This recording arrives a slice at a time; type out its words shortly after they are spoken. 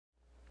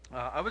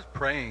I was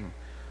praying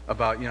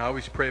about, I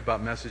always pray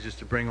about messages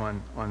to bring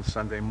on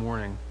Sunday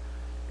morning.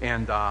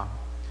 And God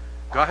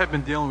had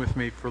been dealing with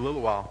me for a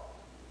little while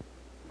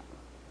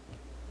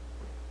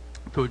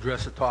to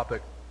address a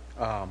topic.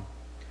 And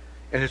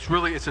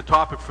it's a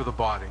topic for the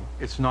body.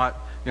 It's not,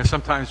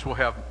 sometimes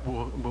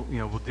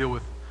we'll deal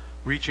with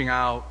reaching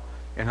out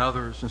and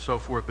others and so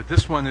forth. But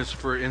this one is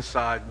for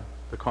inside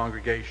the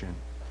congregation.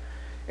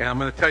 And I'm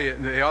going to tell you,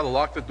 they ought to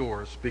lock the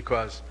doors,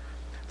 because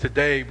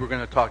today we're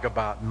going to talk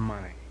about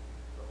money.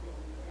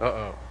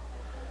 Uh-oh.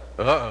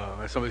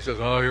 And somebody says,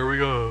 oh, here we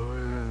go.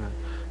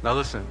 Now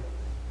listen,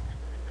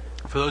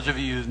 for those of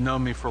you who know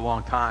me for a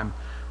long time,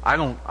 I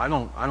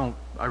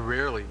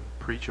rarely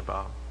preach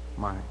about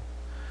money.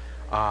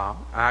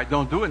 I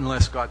don't do it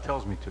unless God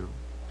tells me to.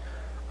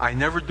 I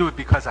never do it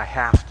because I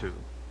have to.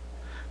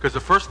 Because the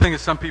first thing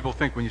is, some people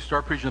think when you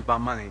start preaching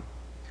about money,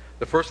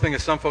 the first thing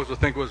is some folks will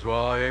think was,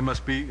 well, they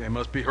must be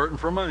hurting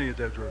for money at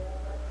that church.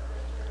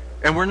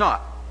 And we're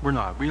not. We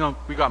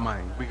got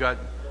money. We got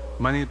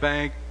money in the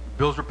bank.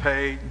 Bills are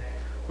paid.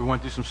 We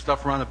want to do some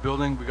stuff around the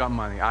building. We got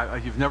money.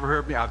 You've never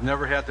heard me. I've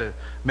never had to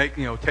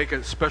take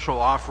a special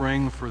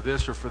offering for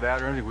this or for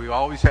that or anything. We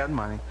always had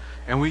money,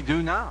 and we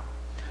do now.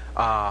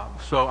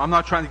 So I'm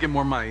not trying to get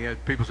more money.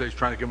 People say he's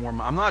trying to get more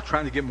money. I'm not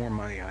trying to get more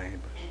money out of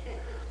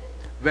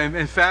anybody.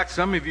 In fact,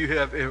 some of you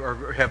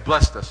have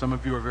blessed us. Some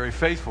of you are very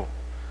faithful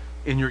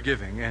in your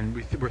giving,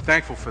 and we're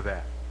thankful for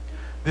that.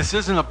 This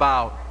isn't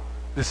about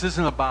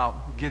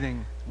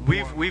getting.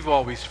 We've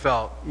always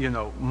felt,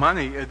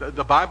 money.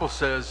 The Bible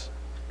says,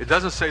 it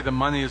doesn't say the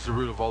money is the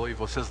root of all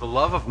evil. It says the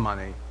love of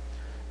money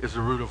is the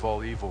root of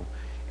all evil.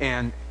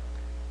 And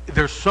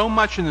there's so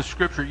much in the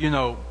Scripture.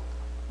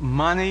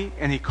 Money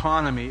and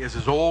economy is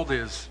as old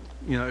as,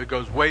 it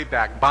goes way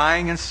back.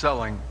 Buying and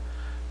selling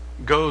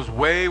goes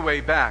way,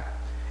 way back.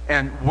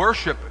 And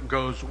worship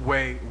goes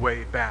way,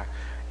 way back.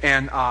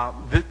 And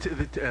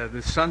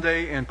this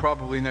Sunday and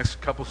probably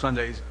next couple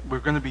Sundays, we're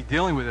going to be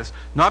dealing with this.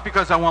 Not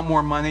because I want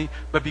more money,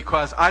 but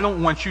because I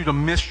don't want you to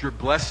miss your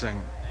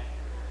blessing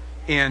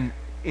in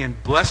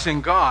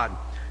blessing God.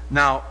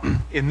 Now,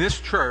 in this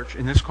church,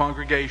 in this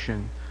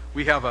congregation,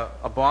 we have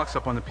a box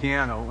up on the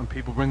piano, and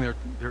people bring their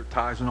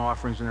tithes and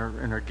offerings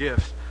and their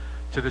gifts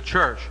to the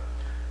church.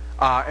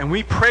 And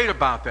we prayed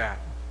about that.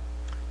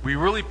 We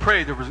really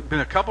prayed. There was been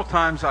a couple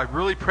times I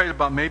really prayed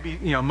about, maybe,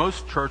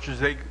 most churches,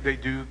 they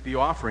do the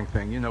offering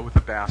thing, with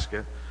the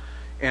basket.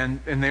 And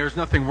there's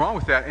nothing wrong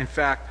with that. In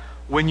fact,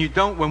 when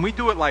we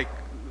do it like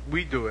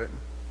we do it,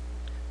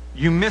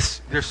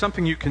 there's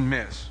something you can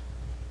miss.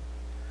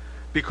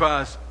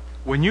 Because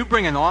when you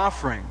bring an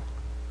offering,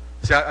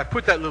 see, I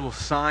put that little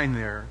sign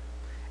there,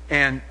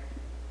 and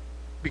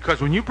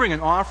because when you bring an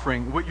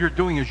offering, what you're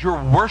doing is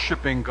you're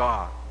worshiping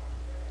God.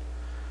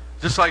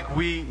 Just like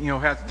we,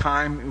 have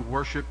time in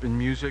worship and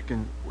music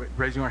and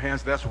raising our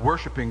hands, that's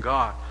worshiping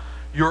God.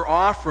 Your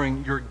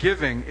offering, your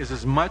giving, is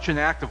as much an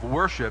act of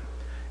worship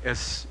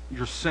as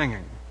your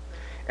singing.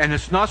 And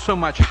it's not so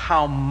much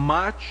how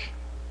much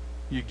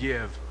you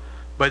give,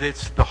 but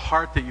it's the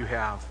heart that you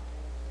have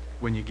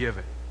when you give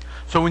it.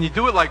 So when you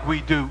do it like we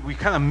do, we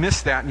kind of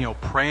miss that,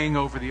 praying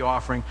over the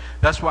offering.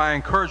 That's why I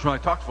encourage, when I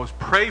talk to folks,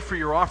 pray for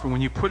your offering.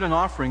 When you put an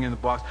offering in the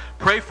box,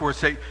 pray for it.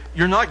 Say,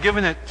 you're not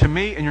giving it to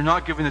me and you're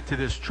not giving it to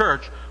this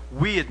church.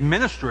 We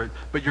administer it,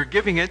 but you're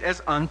giving it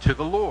as unto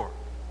the Lord.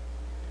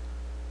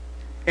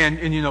 And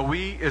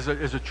we as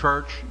a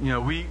church,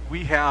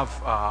 we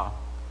have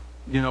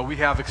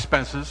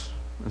expenses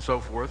and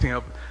so forth.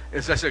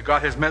 As I said,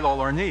 God has met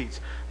all our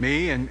needs.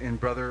 Me and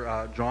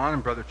Brother John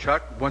and Brother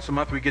Chuck, once a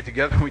month we get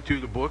together and we do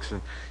the books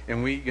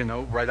and we,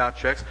 write out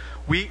checks.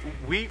 We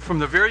from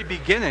the very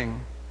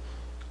beginning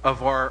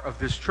of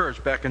this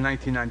church back in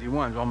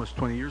 1991, almost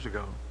 20 years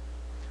ago,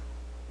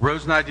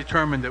 Rose and I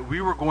determined that we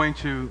were going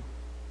to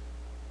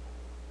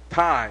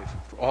tithe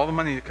for all the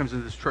money that comes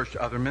into this church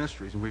to other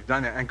ministries, and we've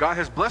done that. And God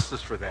has blessed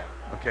us for that.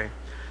 Okay,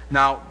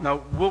 now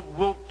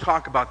we'll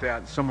talk about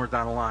that somewhere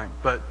down the line.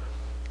 But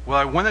what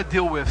I want to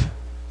deal with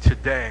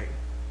today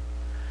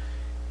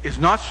is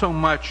not so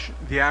much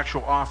the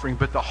actual offering,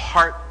 but the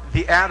heart,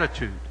 the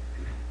attitude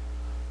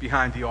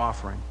behind the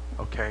offering,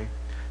 okay?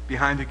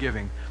 Behind the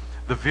giving.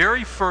 The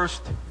very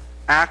first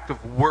act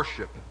of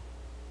worship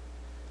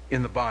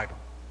in the Bible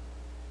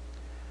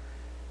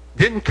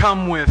didn't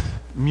come with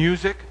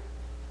music,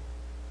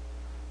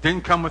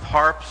 didn't come with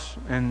harps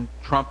and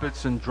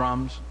trumpets and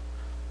drums.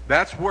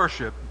 That's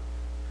worship.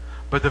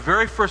 But the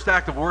very first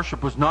act of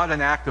worship was not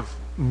an act of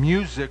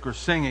music or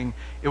singing.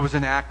 It was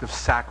an act of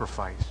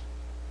sacrifice.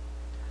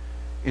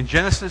 In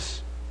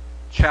Genesis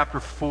chapter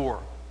 4,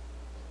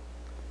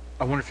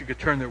 I wonder if you could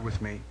turn there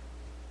with me.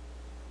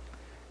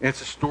 And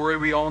it's a story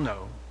we all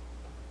know.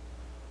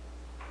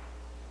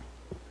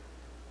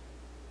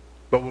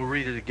 But we'll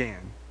read it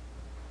again.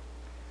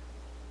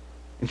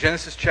 In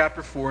Genesis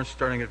chapter 4, and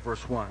starting at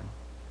verse 1.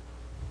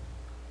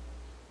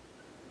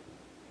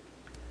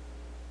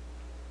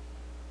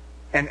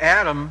 And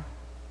Adam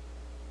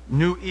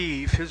knew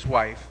Eve, his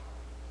wife,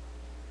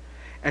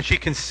 and she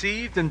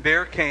conceived and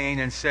bare Cain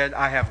and said,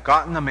 I have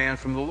gotten a man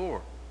from the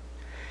Lord.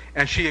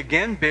 And she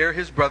again bare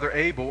his brother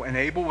Abel, and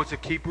Abel was a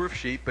keeper of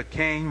sheep, but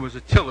Cain was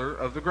a tiller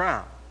of the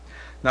ground.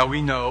 Now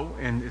we know,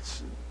 and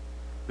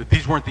that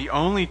these weren't the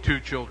only two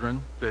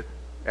children that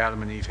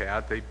Adam and Eve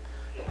had. They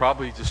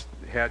probably just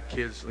had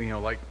kids,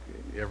 like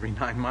every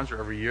 9 months or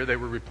every year. They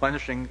were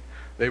replenishing,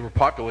 they were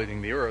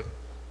populating the earth.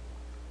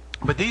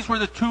 But these were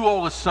the two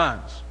oldest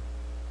sons.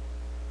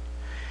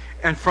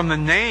 And from the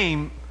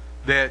name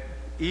that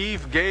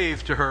Eve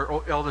gave to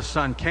her eldest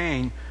son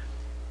Cain,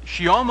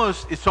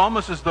 it's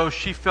almost as though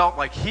she felt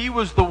like he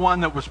was the one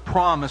that was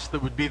promised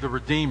that would be the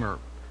Redeemer.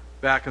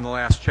 Back in the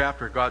last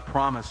chapter, God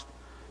promised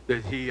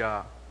that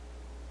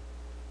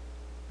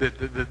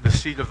the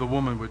seed of the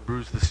woman would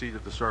bruise the seed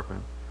of the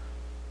serpent.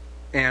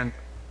 And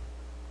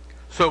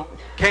so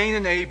Cain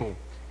and Abel.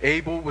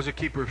 Abel was a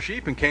keeper of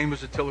sheep, and Cain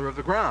was a tiller of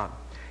the ground.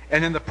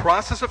 And in the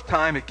process of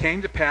time it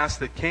came to pass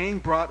that Cain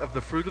brought of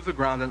the fruit of the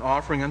ground an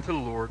offering unto the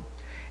Lord,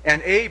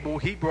 and Abel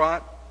he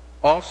brought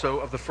also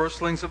of the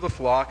firstlings of the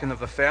flock and of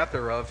the fat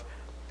thereof.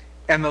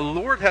 And the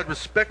Lord had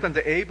respect unto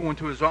Abel and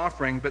to his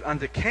offering, but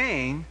unto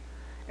Cain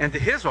and to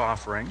his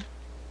offering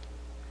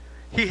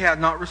he had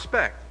not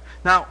respect.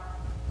 Now,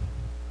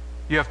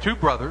 you have two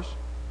brothers.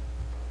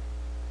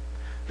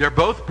 They're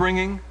both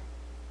bringing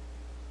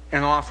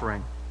an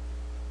offering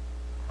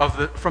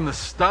from the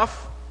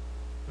stuff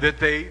that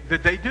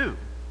they do.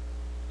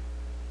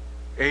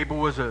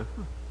 Abel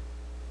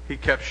he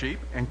kept sheep,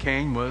 and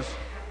Cain was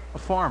a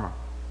farmer.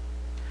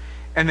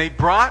 And they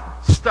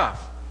brought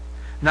stuff.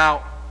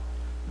 Now,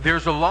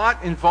 there's a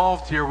lot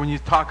involved here when you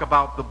talk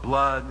about the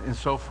blood and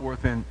so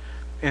forth, and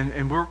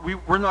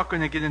we're not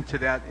going to get into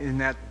that in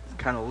that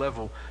kind of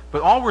level.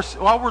 But all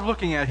we're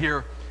looking at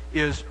here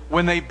is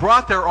when they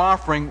brought their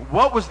offering,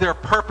 what was their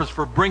purpose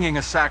for bringing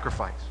a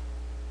sacrifice?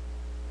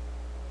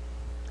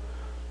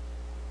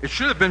 It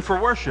should have been for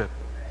worship.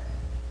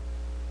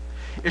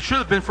 It should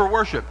have been for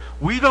worship.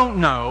 We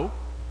don't know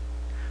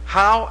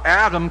how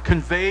Adam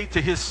conveyed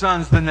to his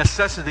sons the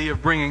necessity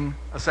of bringing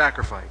a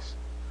sacrifice.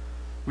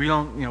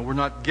 We're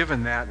not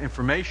given that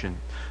information.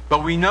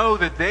 But we know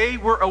that they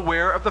were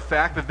aware of the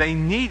fact that they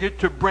needed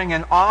to bring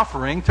an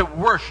offering to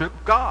worship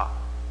God.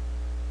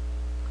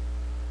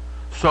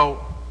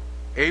 So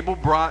Abel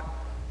brought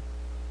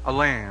a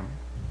lamb,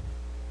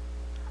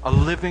 a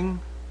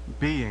living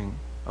being,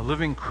 a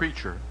living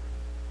creature,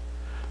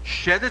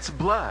 shed its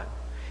blood.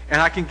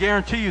 And I can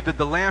guarantee you that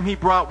the lamb he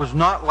brought was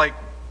not like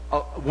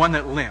one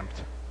that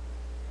limped.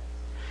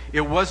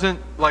 It wasn't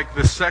like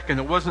the second.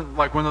 It wasn't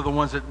like one of the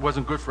ones that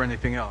wasn't good for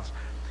anything else.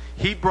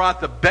 He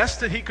brought the best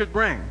that he could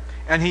bring,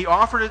 and he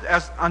offered it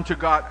unto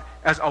God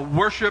as a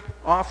worship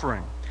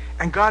offering.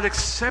 And God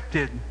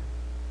accepted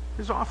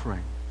his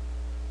offering.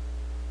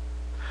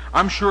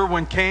 I'm sure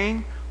when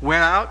Cain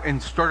went out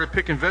and started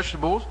picking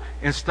vegetables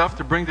and stuff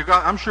to bring to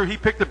God, I'm sure he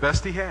picked the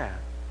best he had.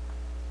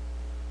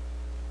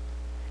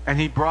 And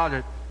he brought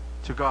it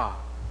to God.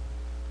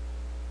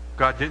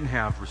 God didn't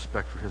have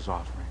respect for his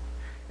offering.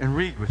 And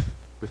read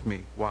with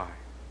me why.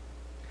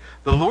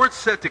 The Lord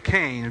said to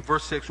Cain in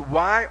verse 6,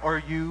 "Why are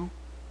you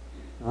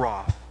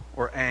wroth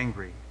or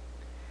angry?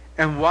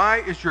 And why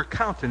is your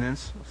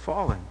countenance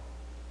fallen?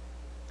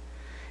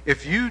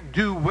 If you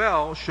do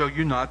well, shall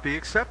you not be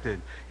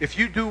accepted? If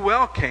you do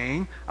well,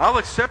 Cain, I'll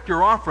accept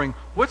your offering."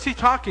 What's he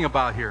talking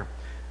about here?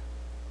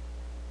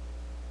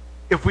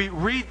 If we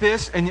read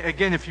this, and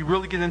again, if you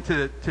really get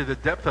into the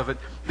depth of it,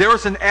 there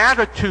is an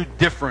attitude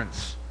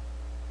difference.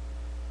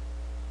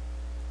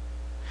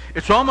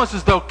 It's almost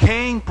as though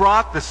Cain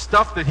brought the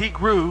stuff that he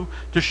grew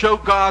to show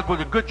God what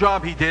a good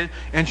job he did,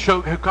 and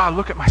show God,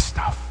 look at my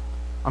stuff.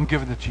 I'm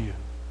giving it to you.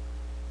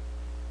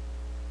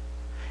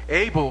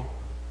 Abel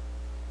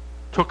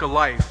took a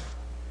life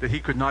that he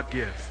could not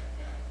give,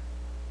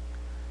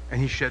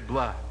 and he shed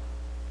blood.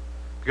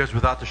 Because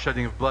without the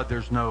shedding of blood,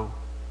 there's no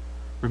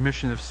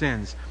remission of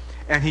sins.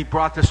 And he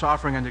brought this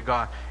offering unto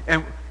God.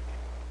 And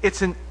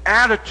it's an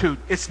attitude.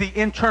 It's the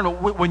internal.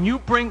 When you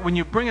bring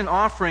an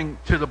offering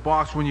to the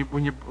box, when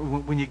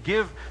you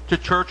give to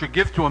church or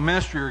give to a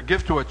ministry or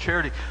give to a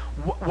charity,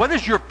 what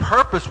is your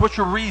purpose? What's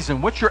your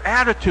reason? What's your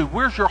attitude?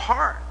 Where's your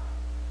heart?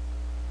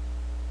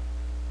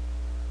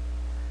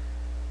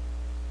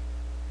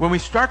 When we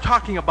start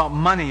talking about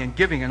money and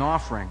giving an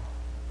offering,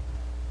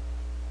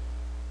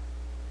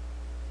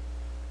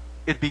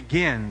 it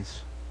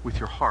begins with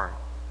your heart.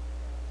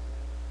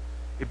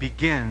 It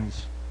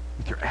begins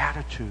with your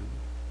attitude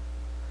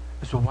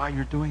as to why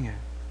you're doing it.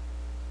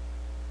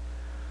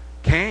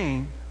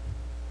 Cain,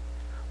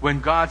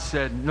 when God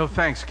said, "No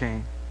thanks,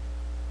 Cain,"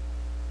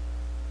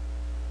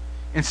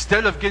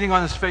 instead of getting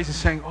on his face and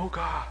saying, "Oh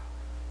God,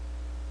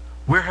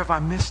 where have I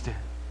missed it?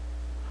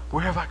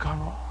 Where have I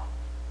gone wrong?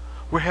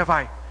 Where have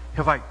I...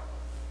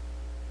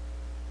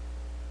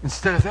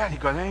 Instead of that, he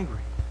got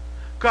angry.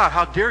 "God,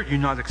 how dare you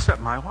not accept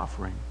my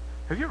offering?"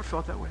 Have you ever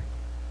felt that way?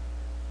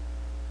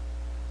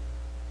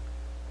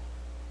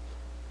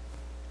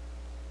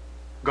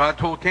 God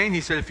told Cain,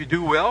 he said, "If you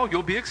do well,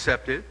 you'll be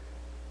accepted.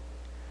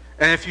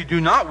 And if you do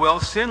not well,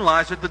 sin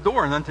lies at the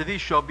door, and unto thee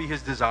shall be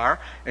his desire,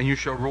 and you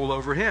shall rule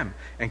over him.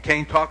 And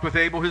Cain talked with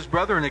Abel his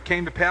brother, and it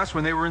came to pass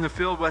when they were in the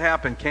field, what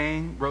happened?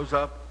 Cain rose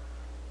up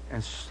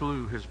and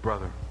slew his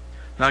brother.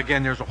 Now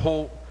again, there's a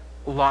whole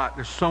lot,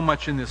 there's so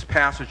much in this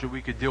passage that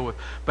we could deal with.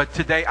 But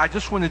today, I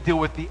just want to deal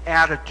with the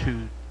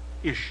attitude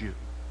issue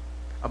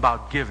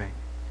about giving.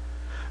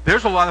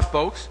 There's a lot of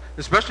folks,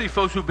 especially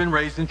folks who've been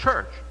raised in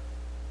church,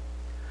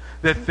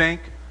 that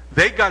think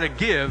they got to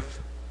give.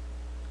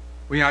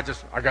 Well,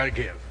 I got to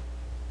give.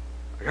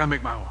 I got to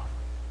make my off.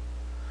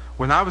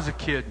 When I was a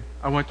kid,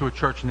 I went to a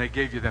church and they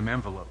gave you them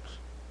envelopes.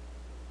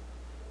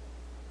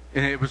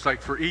 And it was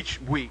like for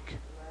each week.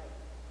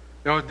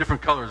 There were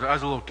different colors. I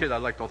was a little kid. I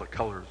liked all the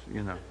colors,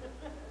 you know.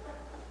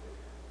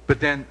 But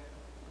then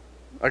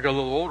I got a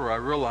little older. I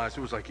realized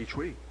it was like each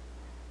week.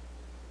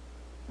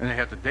 And they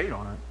had the date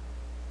on it.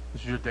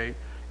 This is your date.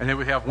 And they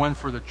would have one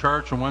for the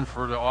church and one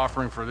for the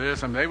offering for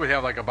this. And they would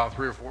have like about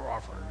 3 or 4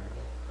 offerings.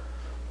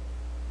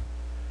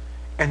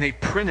 And they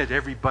printed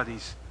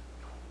everybody's.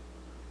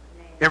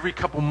 Every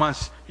couple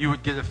months you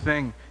would get a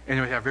thing and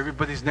it would have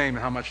everybody's name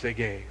and how much they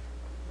gave.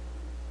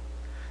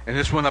 And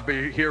this one up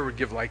here would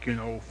give like,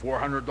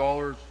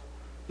 $400.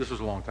 This was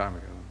a long time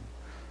ago.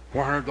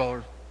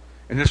 $400.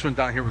 And this one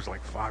down here was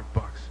like $5.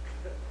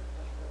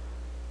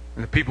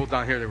 And the people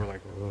down here, they were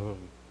like, oh.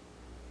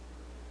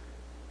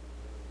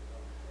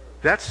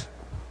 That's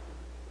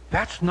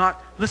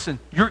not, listen,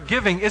 your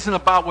giving isn't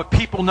about what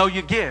people know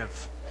you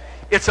give.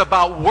 It's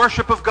about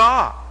worship of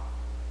God.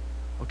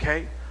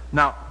 Okay?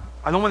 Now,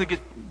 I don't want to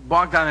get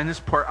bogged down in this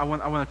part. I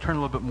want to turn a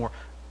little bit more.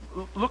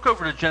 Look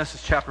over to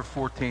Genesis chapter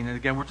 14. And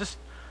again, we're just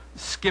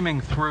skimming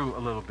through a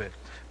little bit.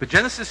 But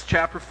Genesis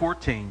chapter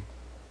 14.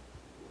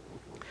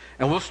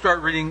 And we'll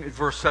start reading at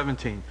verse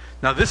 17.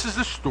 Now, this is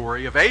the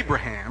story of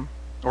Abraham,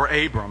 or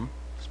Abram,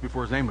 just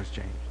before his name was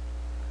changed.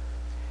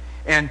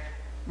 And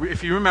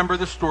if you remember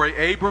the story,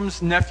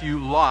 Abram's nephew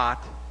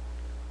Lot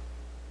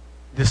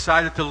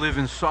decided to live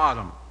in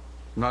Sodom.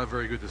 Not a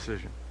very good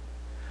decision.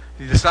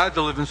 He decided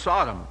to live in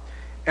Sodom.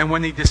 And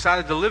when he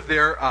decided to live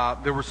there,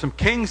 there were some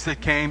kings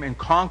that came and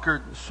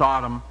conquered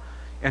Sodom,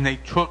 and they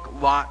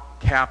took Lot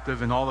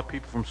captive and all the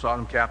people from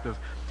Sodom captive.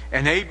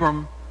 And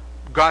Abram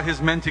got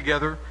his men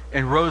together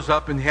and rose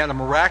up and had a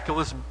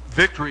miraculous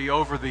victory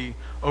over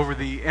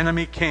the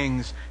enemy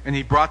kings, and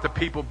he brought the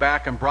people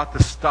back and brought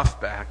the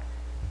stuff back.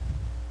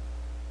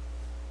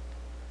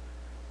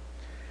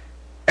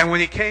 And when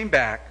he came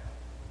back,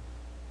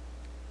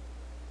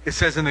 it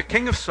says, and the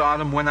king of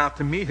Sodom went out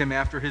to meet him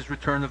after his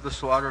return of the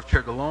slaughter of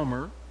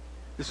Chedorlaomer.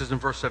 This is in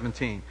verse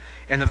 17.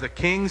 And of the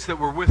kings that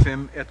were with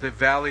him at the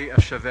valley of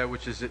Shaveh,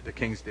 which is at the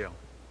king's dale.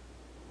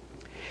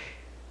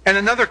 And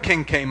another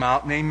king came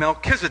out named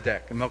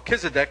Melchizedek. And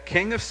Melchizedek,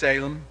 king of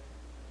Salem,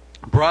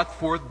 brought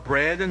forth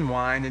bread and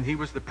wine, and he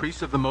was the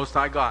priest of the Most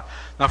High God.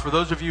 Now, for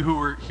those of you who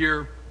were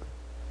here,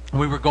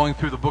 we were going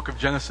through the book of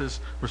Genesis.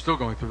 We're still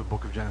going through the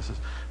book of Genesis.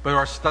 But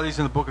our studies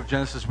in the book of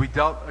Genesis, we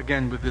dealt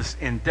again with this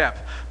in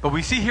depth. But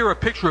we see here a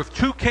picture of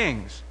 2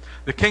 kings.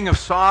 The king of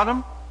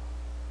Sodom,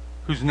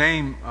 whose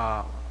name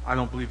I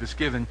don't believe is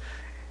given,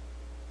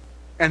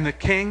 and the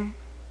king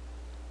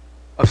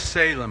of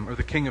Salem, or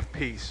the king of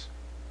peace.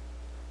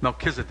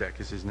 Melchizedek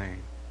is his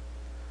name.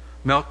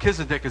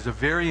 Melchizedek is a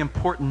very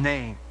important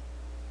name.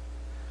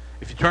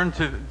 If you turn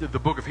to the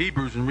book of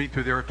Hebrews and read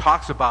through there, it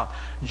talks about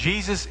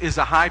Jesus is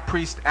a high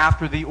priest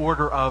after the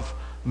order of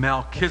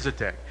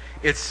Melchizedek.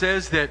 It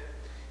says that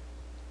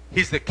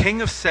he's the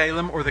king of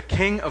Salem, or the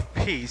king of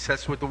peace.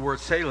 That's what the word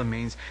Salem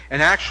means.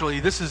 And actually,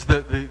 this is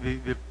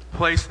the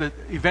place that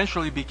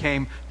eventually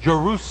became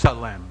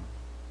Jerusalem.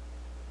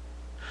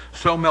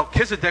 So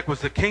Melchizedek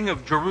was the king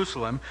of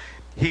Jerusalem.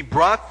 He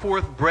brought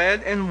forth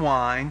bread and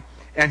wine,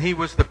 and he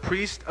was the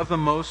priest of the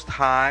Most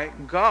High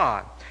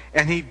God.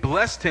 And he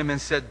blessed him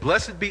and said,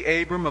 Blessed be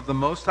Abram of the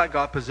Most High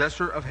God,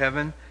 possessor of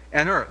heaven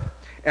and earth.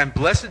 And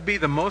blessed be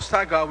the Most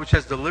High God, which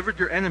has delivered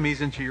your enemies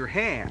into your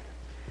hand.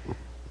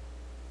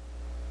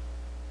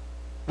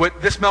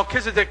 What this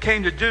Melchizedek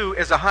came to do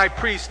as a high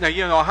priest, now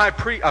you know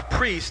a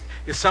priest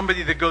is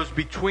somebody that goes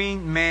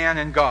between man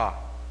and God.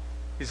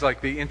 He's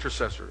like the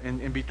intercessor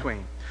in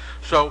between.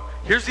 So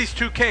here's these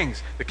 2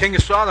 kings. The king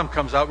of Sodom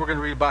comes out. We're going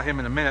to read about him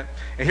in a minute.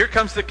 And here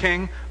comes the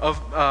king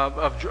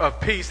of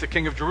peace, the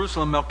king of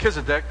Jerusalem,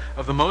 Melchizedek,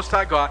 of the Most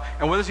High God.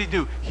 And what does he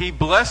do? He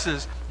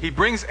blesses, he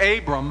brings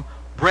Abram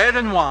bread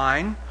and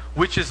wine,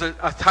 which is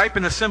a type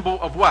and a symbol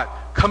of what?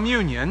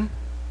 Communion.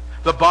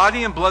 The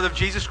body and blood of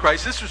Jesus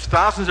Christ. This was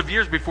thousands of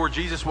years before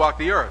Jesus walked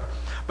the earth.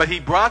 But he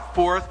brought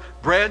forth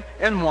bread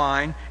and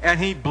wine, and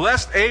he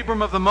blessed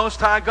Abram of the Most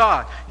High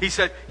God. He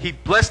said he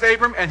blessed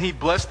Abram, and he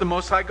blessed the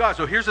Most High God.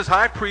 So here's this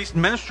high priest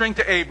ministering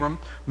to Abram,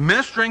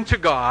 ministering to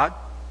God,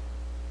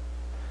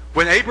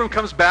 when Abram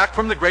comes back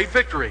from the great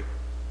victory.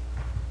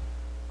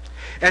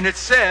 And it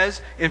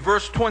says in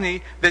verse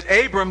 20 that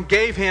Abram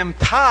gave him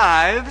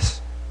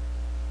tithes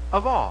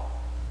of all.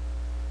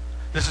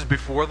 This is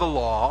before the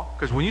law,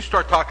 because when you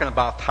start talking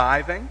about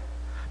tithing,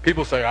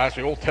 people say, that's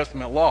the Old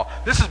Testament law.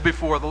 This is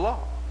before the law.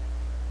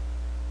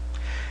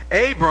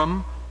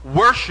 Abram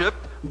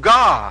worshipped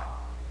God.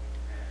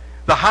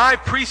 The high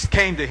priest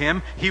came to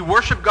him. He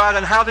worshiped God,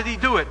 and how did he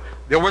do it?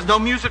 There was no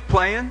music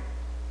playing.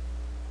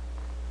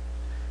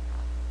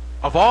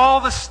 Of all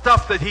the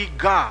stuff that he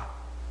got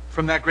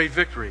from that great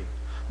victory,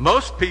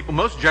 most people,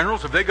 most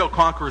generals, if they go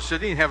conquer a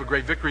city and have a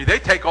great victory, they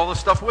take all the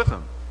stuff with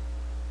them.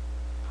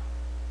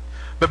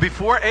 But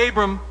before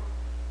Abram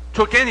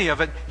took any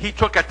of it, he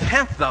took a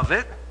tenth of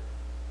it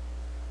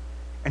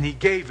and he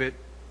gave it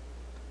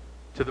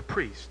to the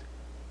priest.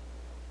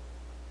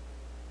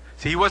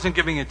 See, he wasn't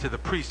giving it to the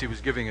priest, he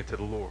was giving it to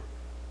the Lord.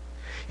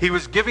 He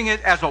was giving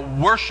it as a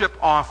worship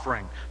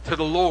offering to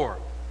the Lord,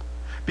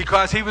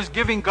 because he was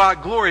giving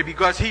God glory,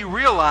 because he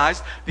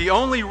realized the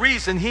only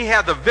reason he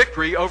had the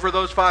victory over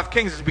those 5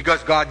 kings is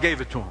because God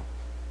gave it to him.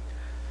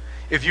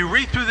 If you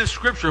read through this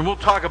scripture, and we'll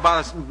talk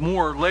about it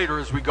more later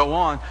as we go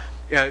on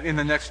in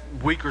the next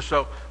week or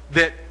so,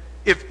 that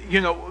if,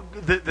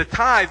 the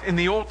tithe in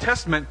the Old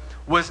Testament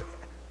was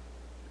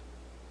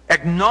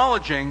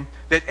acknowledging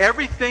that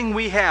everything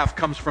we have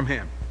comes from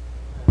him.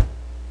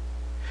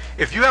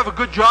 If you have a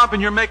good job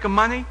and you're making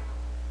money,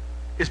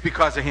 it's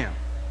because of him.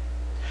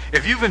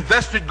 If you've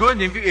invested good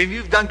and if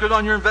you've done good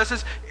on your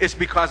investments, it's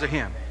because of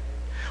him.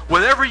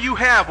 Whatever you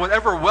have,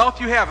 whatever wealth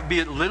you have, be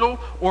it little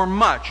or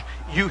much,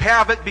 you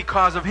have it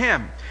because of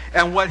him.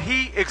 And what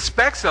he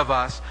expects of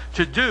us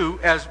to do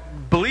as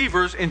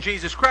believers in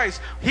Jesus Christ,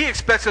 he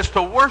expects us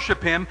to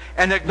worship him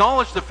and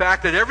acknowledge the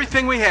fact that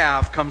everything we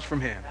have comes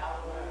from him.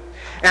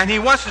 And he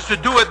wants us to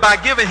do it by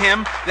giving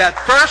him that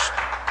first.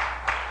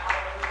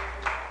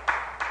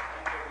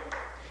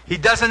 He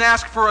doesn't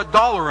ask for a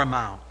dollar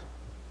amount.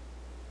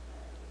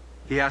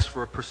 He asks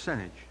for a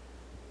percentage.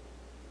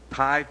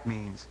 Tithe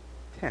means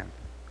tenth.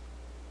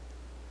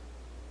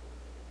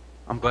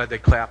 I'm glad they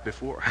clapped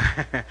before.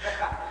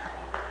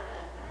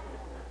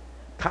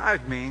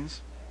 Tithe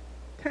means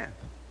tenth.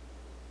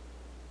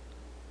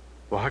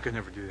 Well, I could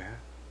never do that.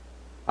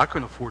 I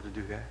couldn't afford to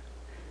do that.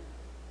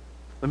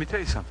 Let me tell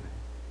you something.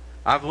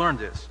 I've learned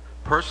this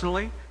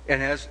personally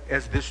and as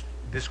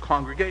this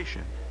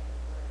congregation.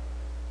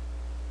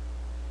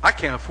 I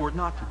can't afford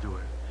not to do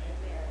it.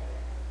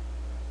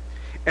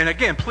 And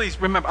again, please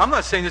remember, I'm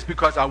not saying this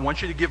because I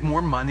want you to give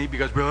more money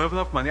because we don't have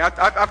enough money.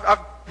 I've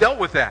dealt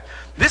with that.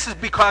 This is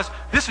because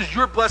this is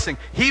your blessing.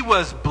 He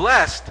was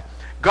blessed.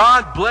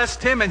 God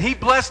blessed him, and he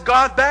blessed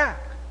God back.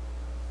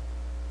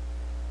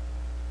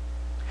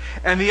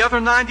 And the other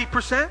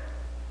 90%,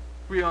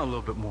 read on a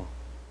little bit more.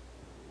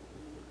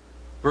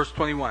 Verse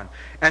 21.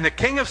 And the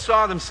king of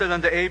Sodom said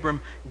unto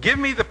Abram, give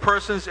me the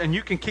persons, and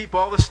you can keep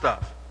all the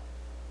stuff.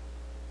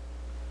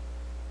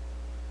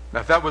 Now,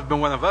 if that would have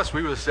been one of us,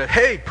 we would have said,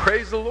 hey,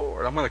 praise the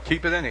Lord. I'm going to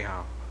keep it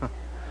anyhow.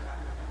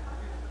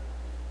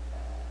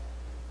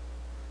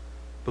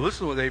 But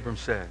listen to what Abram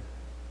said.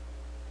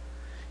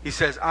 He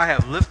says, I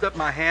have lifted up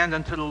my hand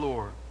unto the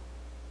Lord,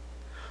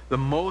 the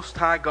Most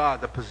High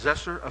God, the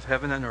possessor of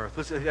heaven and earth.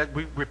 Listen,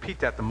 we repeat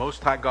that, the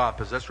Most High God,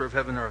 possessor of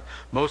heaven and earth.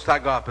 Most High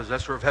God,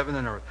 possessor of heaven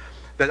and earth.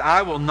 That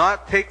I will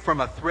not take from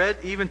a thread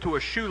even to a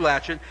shoe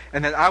latchet,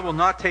 and that I will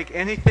not take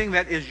anything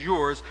that is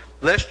yours,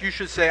 lest you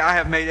should say, I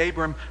have made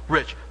Abram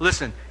rich.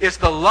 Listen, it's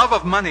the love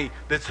of money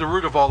that's the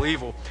root of all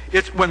evil.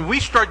 It's when we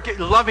start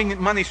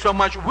loving money so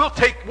much, we'll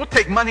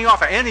take money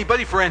off of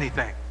anybody for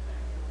anything.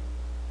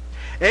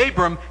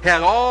 Abram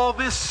had all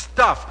this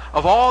stuff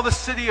of all the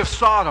city of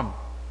Sodom,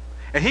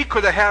 and he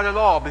could have had it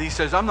all, but he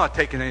says, I'm not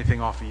taking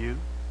anything off of you,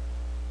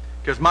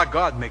 because my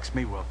God makes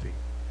me wealthy.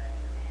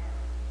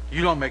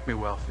 You don't make me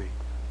wealthy.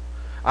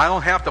 I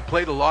don't have to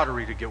play the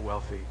lottery to get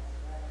wealthy.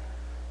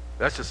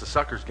 That's just a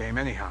sucker's game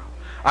anyhow.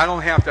 I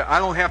don't have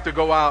to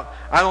go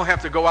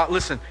out.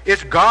 Listen,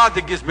 it's God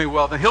that gives me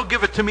wealth, and he'll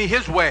give it to me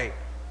his way.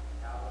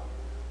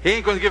 He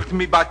ain't going to give it to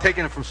me by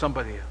taking it from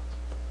somebody else.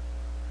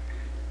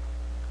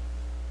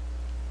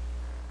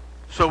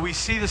 So we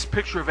see this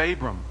picture of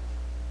Abram.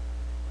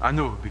 I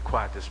knew it would be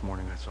quiet this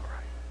morning. That's all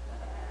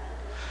right.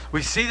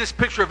 We see this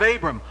picture of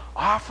Abram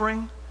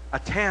offering a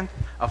tenth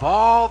of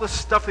all the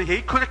stuff that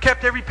he could have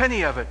kept every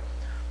penny of it.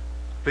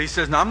 But he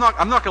says, no, I'm not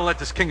going to let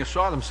this king of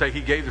Sodom say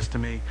he gave this to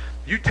me.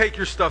 You take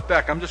your stuff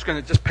back. I'm just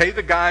going to pay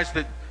the guys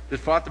that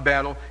fought the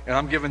battle, and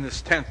I'm giving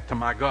this tenth to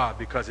my God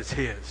because it's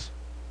his.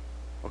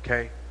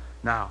 Okay?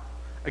 Now,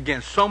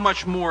 again, so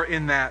much more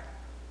in that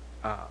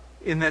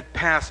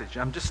passage.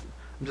 I'm just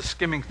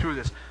skimming through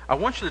this. I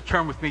want you to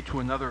turn with me to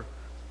another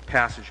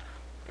passage.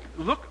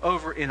 Look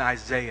over in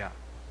Isaiah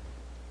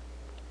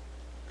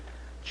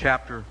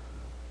chapter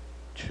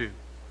 2.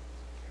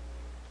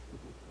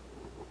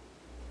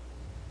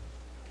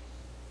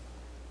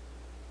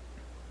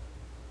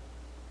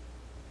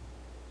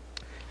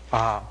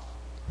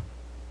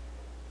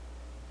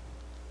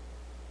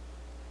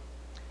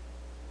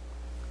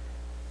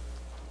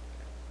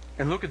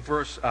 And look at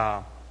verse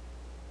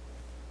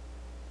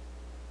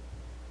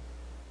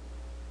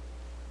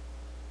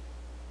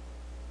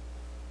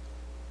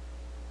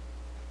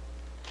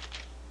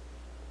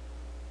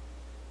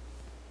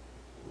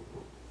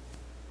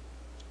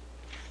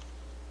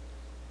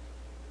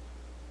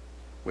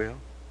well,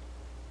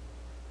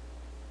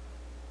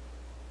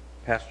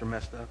 Pastor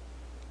messed up.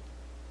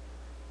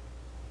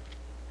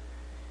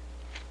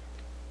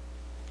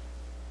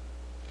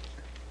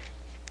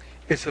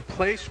 It's a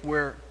place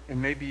where, and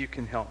maybe you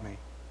can help me.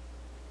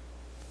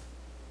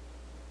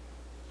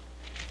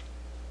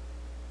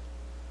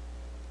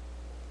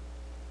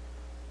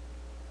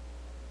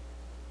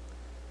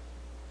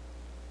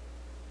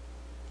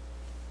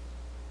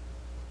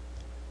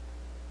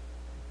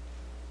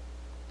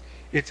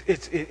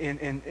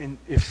 And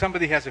if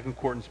somebody has a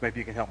concordance, maybe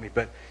you can help me.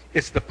 But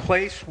it's the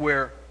place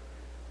where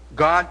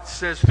God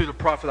says through the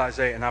prophet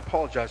Isaiah, and I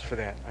apologize for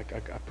that. I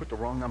put the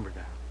wrong number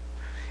down.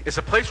 It's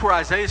a place where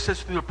Isaiah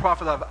says through the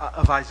prophet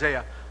of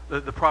Isaiah,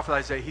 the prophet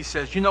Isaiah, he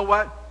says, you know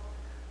what?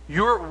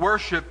 Your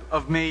worship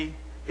of me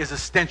is a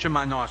stench in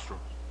my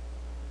nostrils.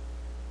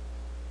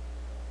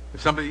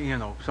 If somebody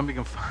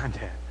can find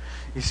that.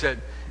 He said,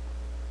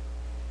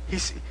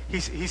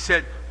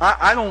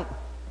 I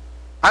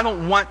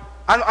don't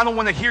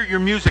want to hear your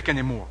music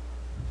anymore.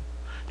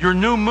 Your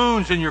new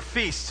moons and your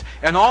feasts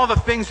and all the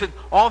things that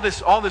all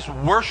this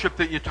worship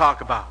that you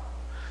talk about.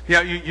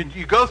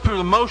 You go through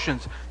the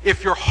motions.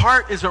 If your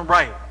heart isn't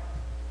right,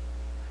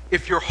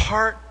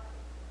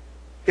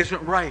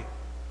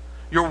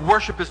 your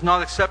worship is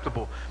not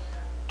acceptable.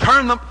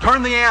 Turn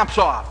the amps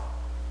off.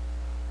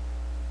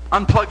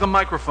 Unplug the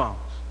microphones.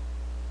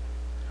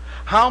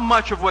 How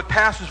much of what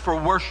passes for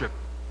worship,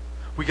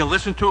 we can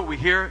listen to it, we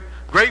hear it,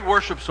 great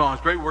worship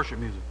songs, great worship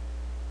music.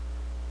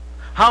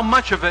 How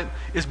much of it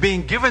is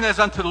being given as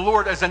unto the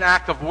Lord as an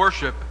act of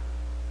worship,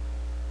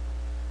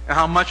 and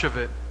how much of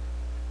it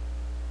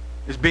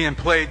is being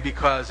played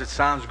because it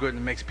sounds good and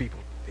it makes people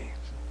dance?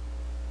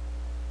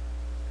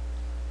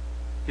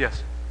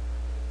 Yes.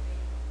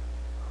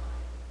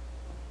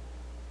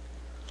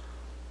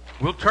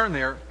 We'll turn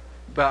there,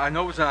 but I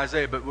know it was in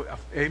Isaiah, but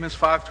Amos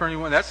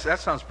 5:21, that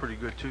sounds pretty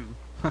good too.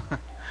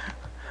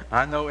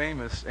 I know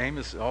Amos.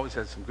 Amos always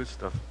had some good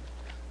stuff.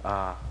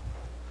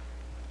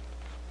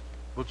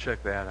 We'll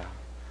check that out.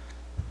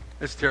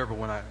 It's terrible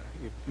when I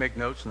make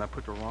notes and I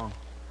put the wrong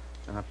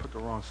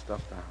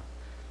stuff down.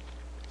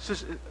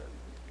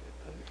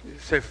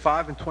 Say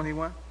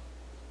 5:21.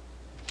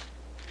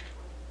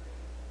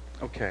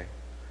 Okay.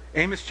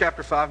 Amos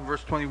chapter 5 and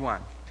verse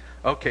 21.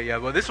 Okay, yeah,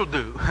 well, this will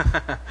do.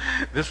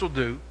 This will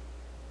do.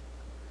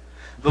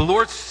 The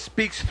Lord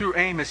speaks through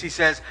Amos. He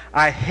says,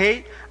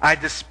 I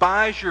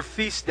despise your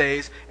feast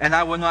days, and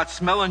I will not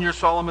smell in your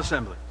solemn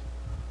assembly.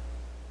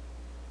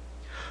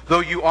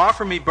 Though you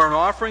offer me burnt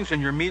offerings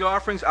and your meat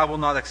offerings, I will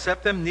not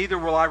accept them, neither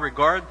will I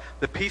regard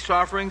the peace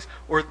offerings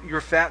or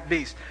your fat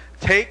beasts.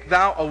 Take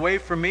thou away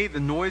from me the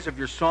noise of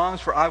your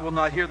songs, for I will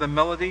not hear the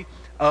melody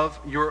of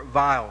your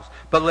viols.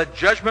 But let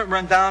judgment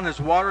run down as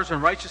waters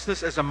and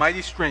righteousness as a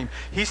mighty stream.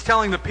 He's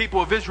telling the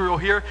people of Israel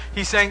here,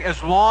 he's saying,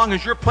 as long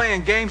as you're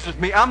playing games with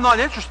me, I'm not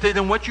interested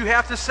in what you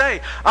have to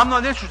say. I'm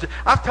not interested.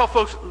 I tell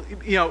folks,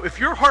 if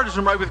your heart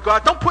isn't right with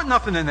God, don't put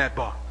nothing in that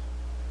box.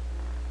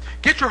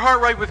 Get your heart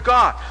right with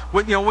God.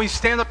 When we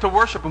stand up to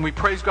worship and we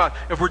praise God,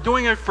 if we're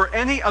doing it for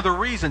any other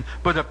reason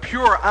but a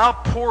pure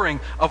outpouring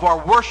of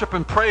our worship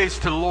and praise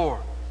to the Lord,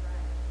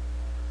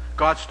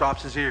 God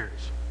stops his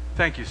ears.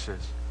 Thank you, sis.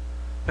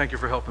 Thank you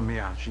for helping me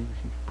out. She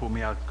pulled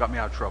me out, got me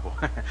out of trouble.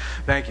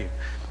 Thank you.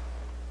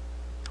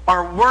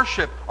 Our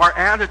worship, our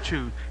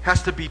attitude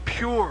has to be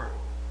pure.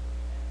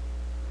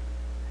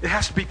 It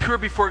has to be pure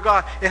before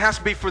God. It has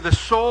to be for the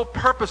sole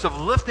purpose of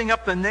lifting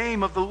up the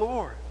name of the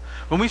Lord.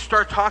 When we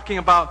start talking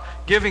about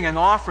giving and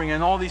offering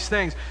and all these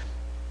things,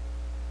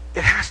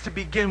 it has to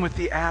begin with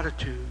the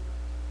attitude,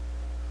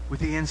 with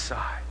the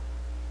inside.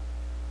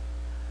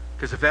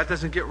 Because if that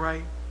doesn't get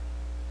right,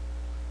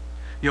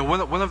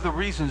 one of the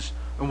reasons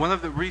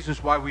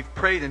why we've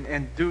prayed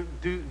and do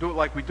it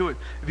like we do it,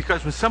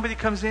 because when somebody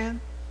comes in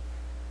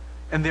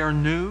and they're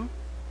new,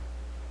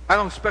 I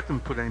don't expect them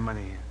to put any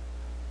money in.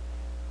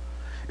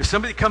 If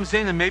somebody comes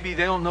in and maybe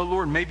they don't know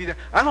Lord,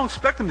 I don't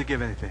expect them to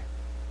give anything.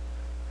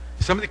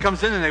 If somebody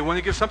comes in and they want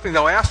to give something,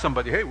 they'll ask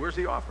somebody, hey, where's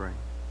the offering?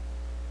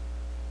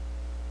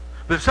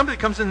 But if somebody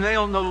comes in and they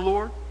don't know the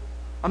Lord,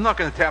 I'm not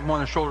going to tap them on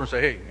the shoulder and say,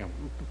 hey,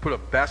 put a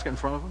basket in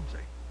front of them and say,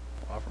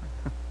 offering.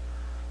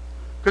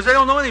 Because they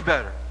don't know any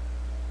better.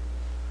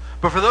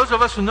 But for those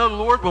of us who know the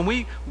Lord, when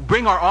we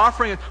bring our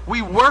offering,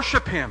 we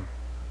worship him.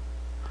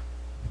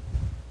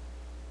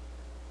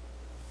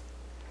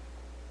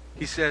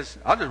 He says,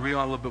 I'll just read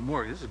on a little bit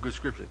more. This is a good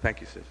scripture.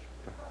 Thank you, sis.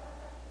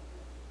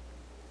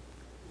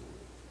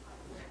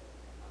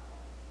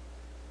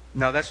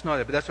 No, that's not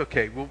it, but that's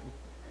okay. Well,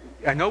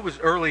 I know it was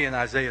early in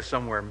Isaiah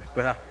somewhere,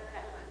 but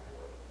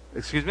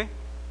excuse me?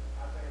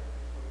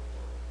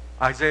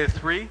 Isaiah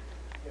 3?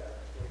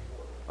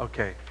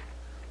 Okay,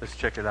 let's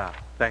check it out.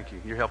 Thank you.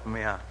 You're helping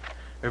me out.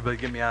 Everybody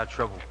get me out of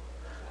trouble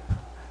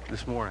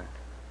this morning.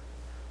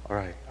 All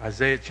right,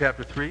 Isaiah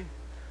chapter 3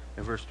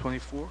 and verse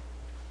 24.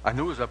 I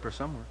knew it was up there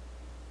somewhere.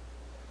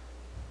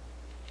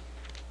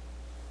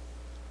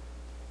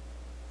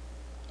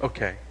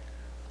 Okay.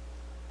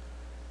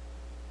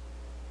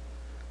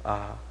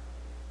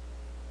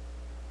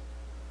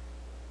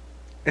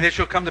 And it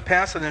shall come to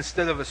pass that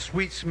instead of a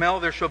sweet smell,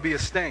 there shall be a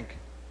stink.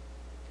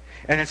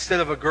 and instead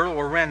of a girdle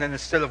or rent, and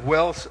instead of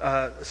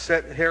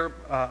well-set hair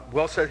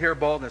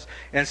baldness,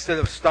 and instead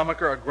of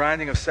stomacher, a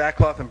grinding of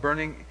sackcloth and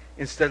burning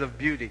instead of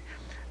beauty.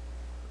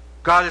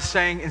 God is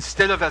saying,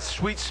 instead of that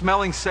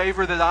sweet-smelling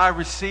savor that I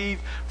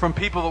receive from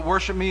people that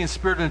worship me in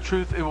spirit and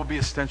truth, it will be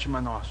a stench in my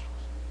nostrils.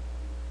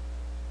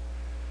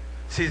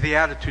 See, the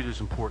attitude is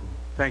important.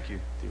 Thank you,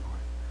 dear Lord.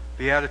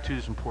 The attitude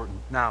is important.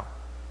 Now,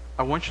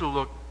 I want you to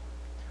look.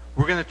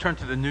 We're going to turn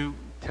to the New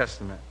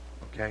Testament,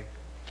 okay?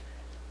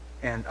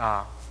 And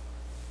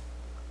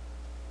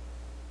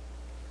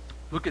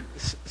look at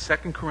 2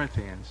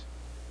 Corinthians.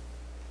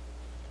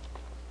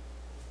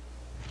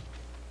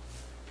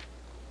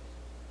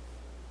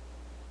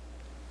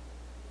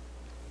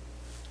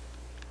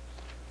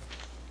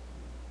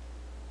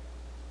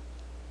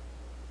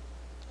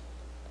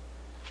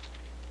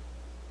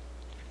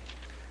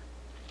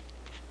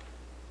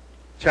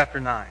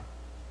 Chapter 9.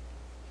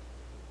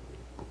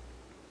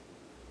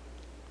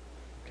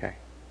 Okay.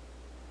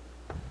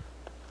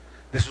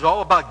 This is all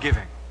about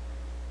giving.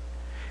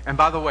 And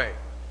by the way,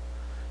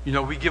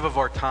 we give of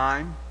our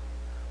time,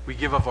 we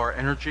give of our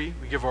energy,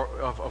 we give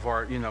of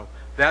our,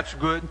 that's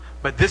good,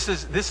 but this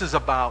is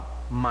about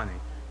money.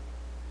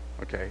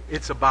 Okay?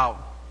 It's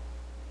about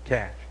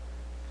cash.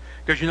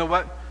 Because you know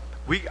what?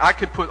 I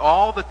could put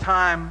all the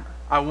time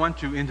I want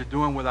to into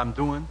doing what I'm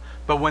doing,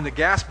 but when the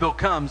gas bill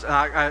comes and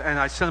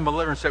I send them a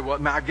letter and say, well,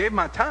 I gave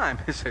my time,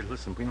 they say,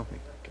 listen, we don't need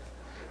that. Okay.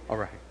 All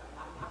right.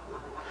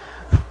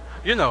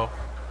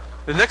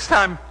 The next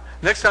time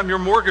your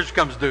mortgage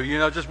comes due,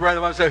 just write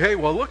them out and say, hey,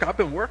 well, look, I've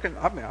been working.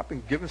 I've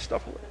been giving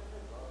stuff away.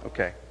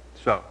 Okay.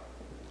 So,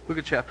 look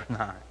at chapter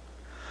 9.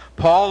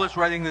 Paul is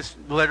writing this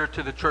letter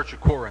to the church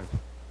of Corinth.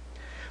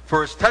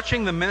 For as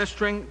touching the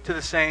ministering to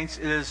the saints,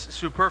 it is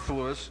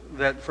superfluous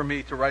that for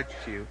me to write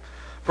to you.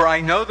 For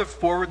I know the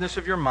forwardness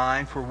of your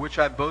mind, for which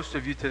I boast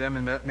of you to them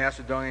in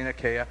Macedonia and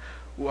Achaia,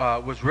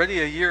 was ready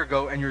a year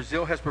ago, and your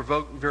zeal has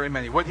provoked very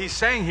many. What he's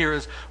saying here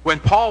is, when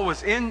Paul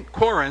was in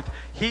Corinth,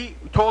 he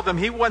told them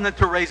he wanted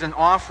to raise an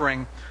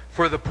offering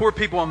for the poor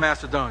people in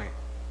Macedonia,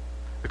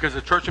 because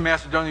the church in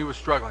Macedonia was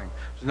struggling.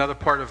 It's another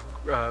part of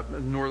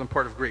northern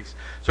part of Greece.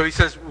 So he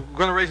says, we're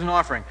going to raise an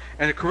offering.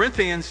 And the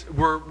Corinthians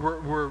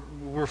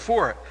were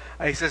for it.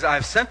 He says, I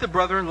have sent the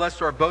brethren,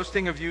 lest our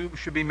boasting of you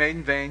should be made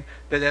in vain,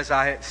 that as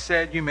I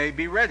said, you may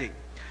be ready.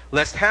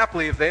 Lest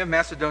haply, if they of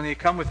Macedonia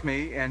come with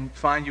me and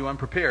find you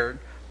unprepared,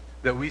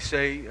 that we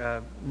say,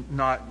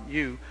 not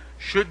you,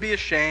 should be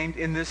ashamed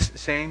in this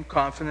same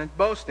confident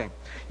boasting.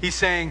 He's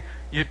saying,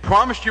 you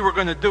promised you were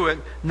going to do it,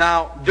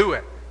 now do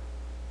it.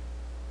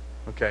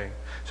 Okay.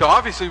 So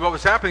obviously what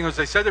was happening was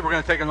they said they were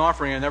going to take an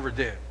offering and never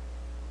did.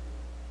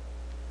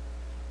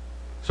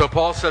 So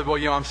Paul said, well,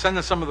 I'm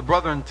sending some of the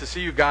brethren to see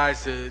you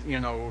guys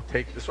to,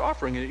 take this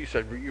offering that you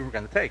said you were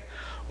going to take.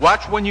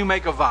 Watch when you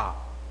make a vow.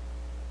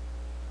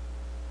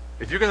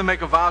 If you're going to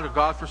make a vow to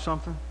God for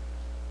something,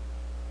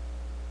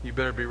 you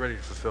better be ready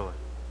to fulfill it.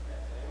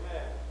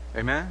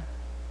 Amen? Amen?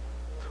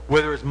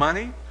 Whether it's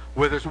money,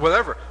 whether it's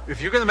whatever.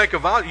 If you're going to make a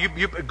vow,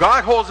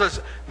 God holds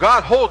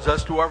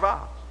us to our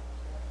vows.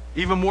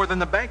 Even more than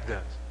the bank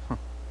does.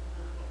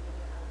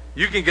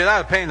 You can get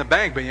out of paying the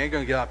bank, but you ain't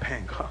going to get out of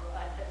paying God.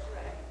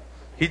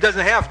 He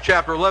doesn't have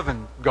chapter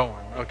 11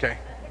 going. Okay.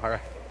 All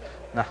right.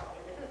 No.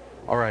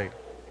 All right.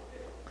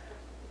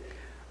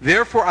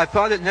 Therefore, I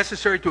thought it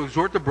necessary to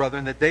exhort the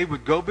brethren that they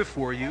would go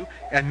before you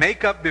and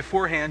make up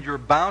beforehand your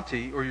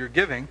bounty or your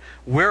giving,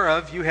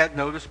 whereof you had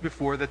noticed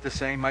before, that the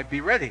same might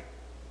be ready.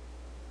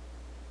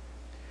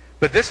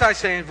 But this I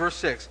say in verse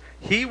 6,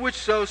 he which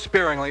sows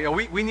sparingly,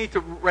 we need to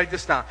write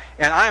this down.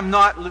 And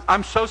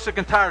I'm so sick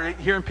and tired of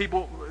hearing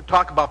people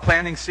talk about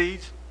planting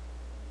seeds.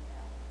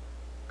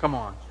 Come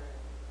on.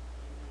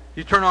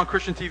 You turn on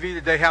Christian TV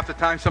today, half the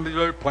time somebody's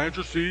like, plant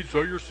your seed,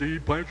 sow your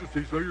seed, plant your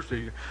seed, sow your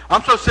seed.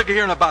 I'm so sick of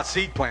hearing about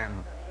seed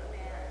planting.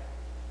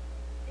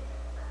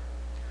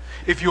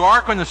 If you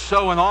are going to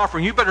sow an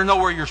offering, you better know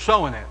where you're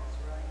sowing it.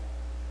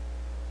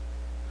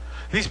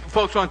 These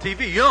folks on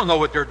TV, you don't know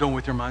what they're doing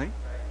with your money.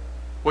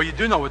 Well, you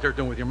do know what they're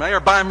doing with your money. They're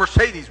buying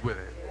Mercedes with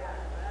it.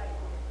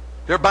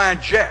 They're buying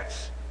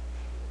jets.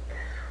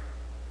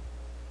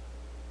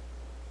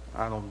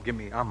 I'm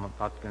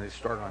not going to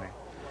start on it.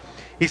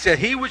 He said,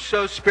 he which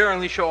sows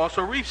sparingly shall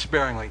also reap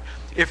sparingly.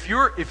 If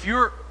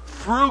you're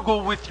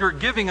frugal with your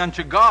giving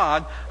unto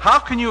God, how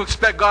can you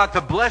expect God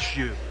to bless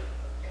you?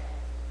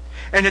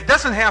 And it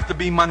doesn't have to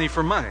be money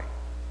for money.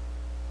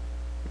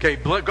 Okay,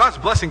 God's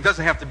blessing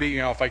doesn't have to be,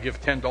 if I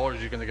give $10,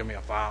 you're going to give me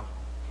 $1,000.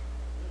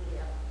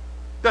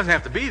 It doesn't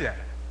have to be that.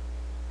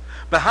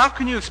 But how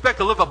can you expect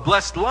to live a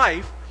blessed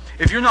life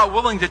if you're not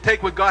willing to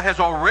take what God has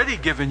already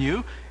given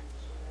you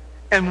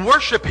and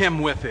worship Him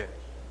with it?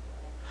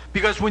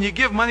 Because when you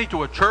give money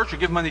to a church or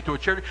give money to a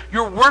charity,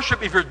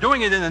 if you're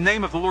doing it in the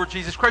name of the Lord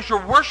Jesus Christ,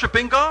 you're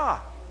worshiping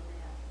God.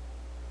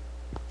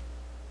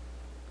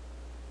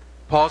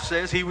 Paul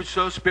says, he which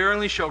sows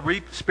sparingly shall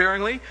reap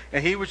sparingly,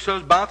 and he which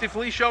sows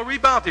bountifully shall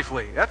reap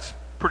bountifully. That's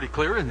pretty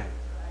clear, isn't it?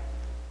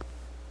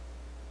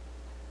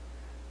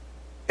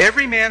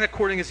 Every man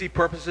according as he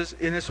purposes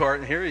in his heart,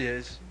 and here he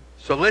is,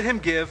 So let him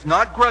give,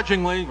 not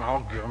grudgingly.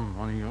 I'll give him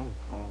money.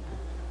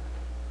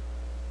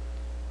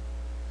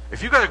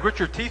 If you got to grit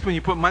your teeth when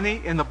you put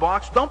money in the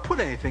box, don't put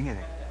anything in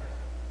it.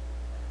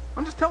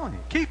 I'm just telling you,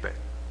 keep it.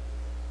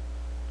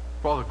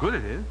 For all the good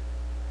it is.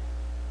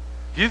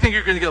 If you think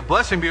you're going to get a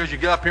blessing because you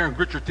get up here and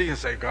grit your teeth and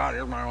say, God,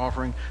 here's my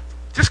offering,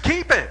 just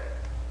keep it.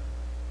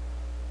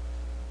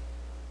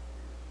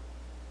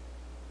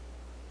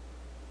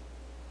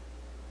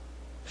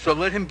 So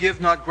let him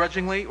give not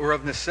grudgingly or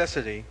of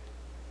necessity,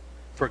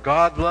 for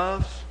God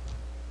loves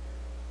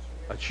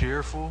a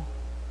cheerful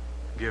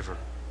giver.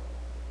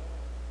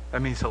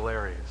 That means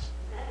hilarious.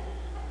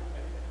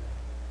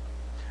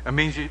 It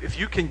means if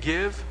you can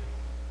give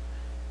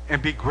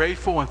and be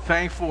grateful and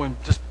thankful and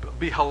just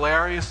be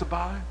hilarious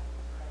about it,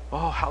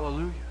 oh,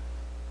 hallelujah.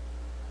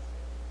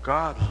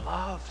 God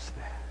loves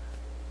that.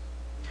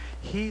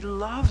 He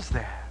loves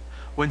that.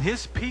 When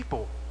his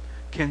people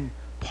can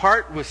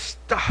part with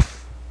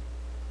stuff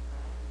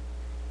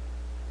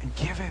and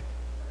give it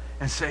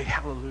and say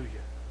hallelujah.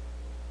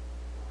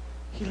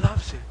 He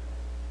loves it.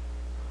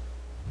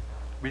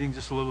 Reading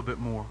just a little bit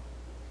more.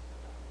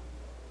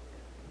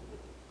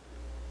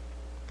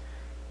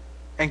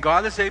 And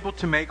God is able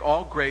to make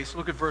all grace,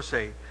 look at verse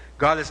 8.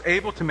 God is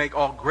able to make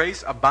all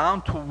grace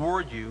abound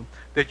toward you,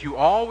 that you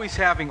always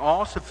having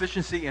all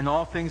sufficiency in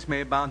all things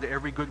may abound to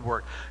every good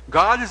work.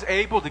 God is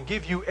able to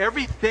give you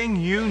everything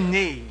you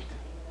need.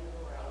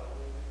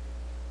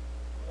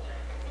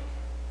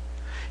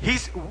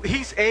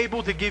 He's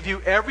able to give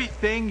you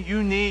everything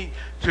you need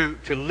to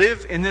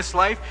live in this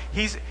life.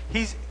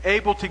 He's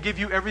able to give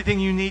you everything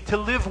you need to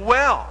live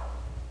well.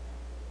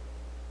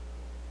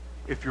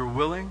 If you're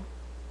willing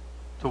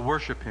to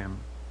worship him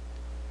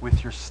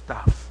with your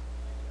stuff.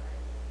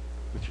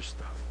 With your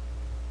stuff.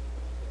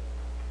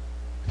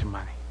 With your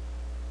money.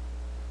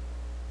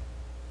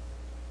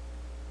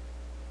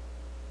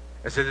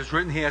 As it is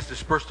written, he has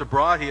dispersed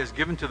abroad, he has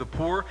given to the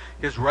poor,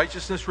 his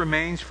righteousness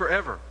remains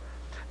forever.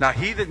 Now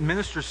he that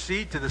ministers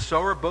seed to the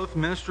sower, both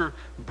minister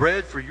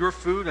bread for your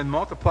food, and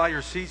multiply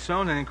your seed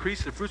sown, and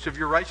increase the fruits of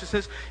your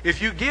righteousness.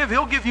 If you give,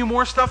 he'll give you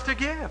more stuff to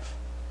give.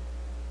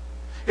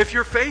 If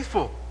you're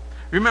faithful.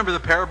 Remember the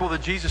parable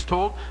that Jesus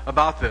told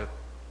about the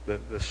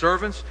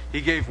servants? He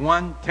gave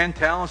one 10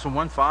 talents, and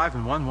one 5,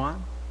 and one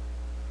 1.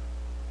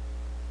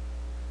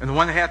 And the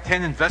one that had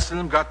 10 invested in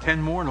them got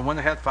 10 more, and the one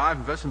that had 5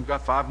 invested in them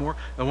got 5 more.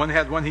 And the one that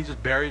had 1, he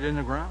just buried it in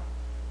the ground.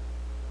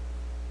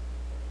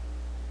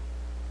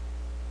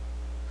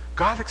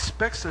 God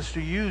expects us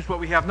to use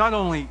what we have, not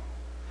only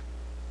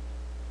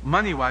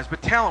money-wise,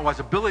 but talent-wise,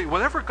 ability.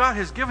 Whatever God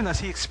has given us,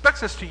 he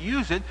expects us to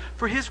use it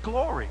for his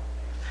glory.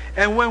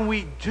 And when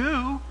we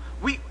do,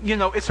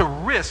 it's a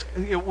risk.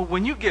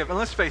 When you give, and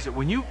let's face it,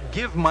 when you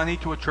give money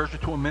to a church or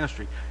to a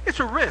ministry, it's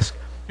a risk.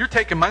 You're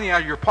taking money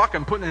out of your pocket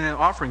and putting it in an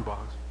offering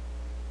box.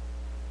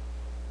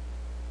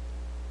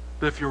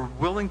 But if you're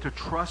willing to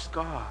trust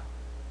God,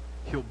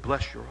 he'll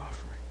bless your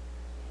offering.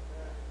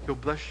 He'll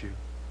bless you.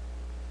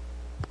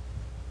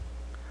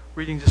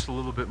 Reading just a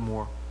little bit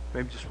more,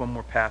 maybe just one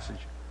more passage.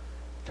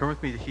 Turn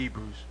with me to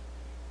Hebrews.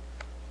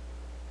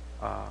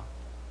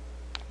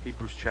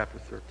 Hebrews chapter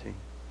 13.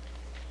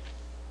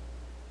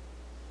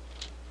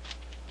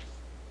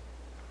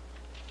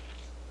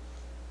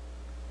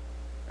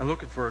 And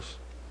look at verse.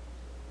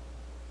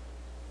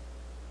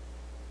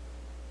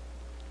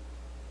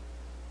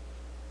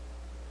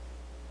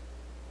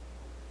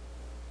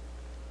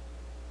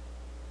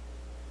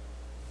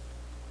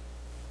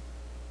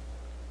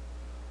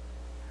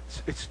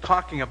 It's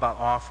talking about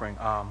offering.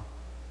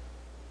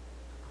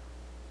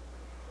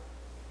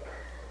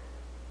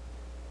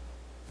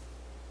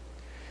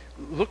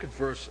 Look at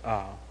verse.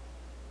 Well,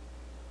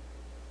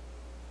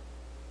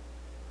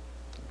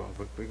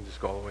 we can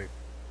just go all the way.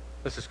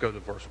 Let's just go to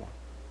verse 1.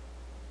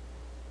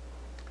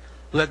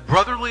 Let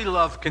brotherly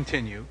love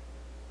continue.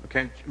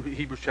 Okay,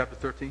 Hebrews chapter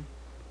 13.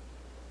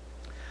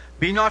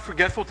 Be not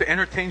forgetful to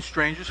entertain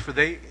strangers, for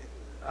they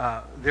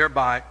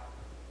thereby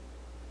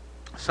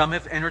some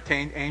have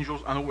entertained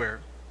angels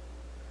unaware.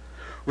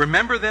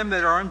 Remember them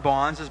that are in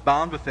bonds as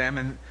bound with them,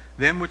 and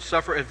them which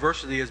suffer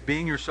adversity as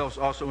being yourselves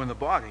also in the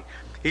body.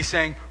 He's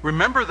saying,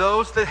 remember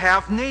those that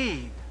have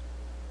need.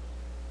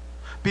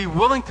 Be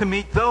willing to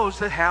meet those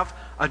that have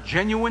a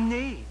genuine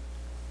need.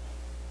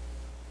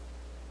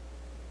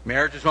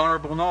 Marriage is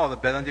honorable in all, the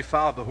bed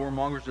undefiled, the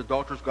whoremongers, the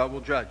adulterers, God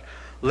will judge.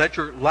 Let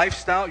your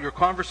lifestyle, your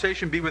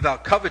conversation be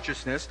without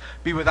covetousness.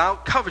 Be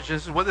without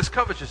covetousness. What is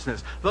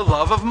covetousness? The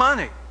love of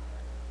money.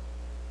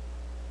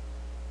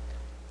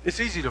 It's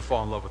easy to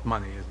fall in love with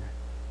money, isn't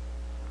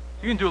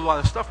it? You can do a lot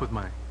of stuff with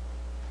money.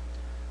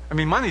 I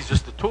mean, money's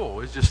just a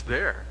tool. It's just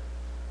there.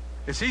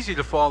 It's easy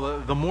to fall.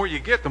 The more you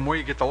get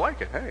to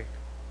like it. Hey.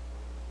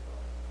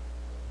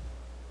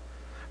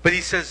 But he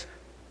says,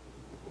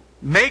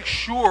 make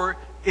sure,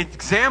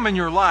 examine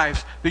your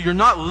lives, that you're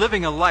not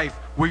living a life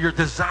where you're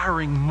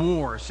desiring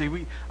more. See,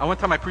 one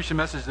time I preached a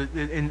message that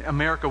in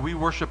America we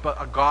worship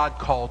a God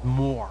called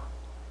more.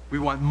 We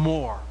want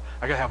more.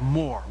 I got to have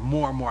more.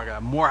 I got to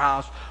have more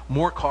house,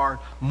 more car,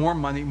 more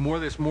money, more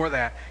this, more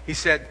that. He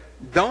said,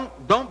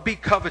 Don't be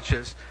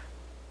covetous.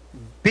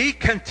 Be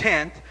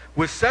content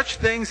with such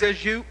things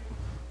as you...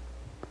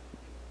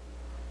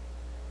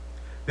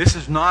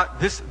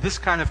 This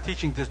kind of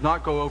teaching does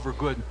not go over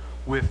good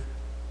with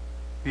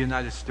the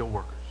United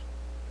Steelworkers.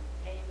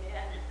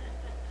 Amen.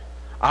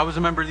 I was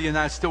a member of the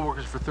United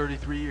Steelworkers for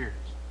 33 years.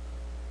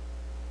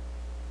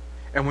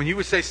 And when you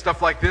would say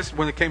stuff like this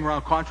when it came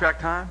around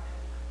contract time,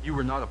 you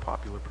were not a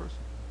popular person.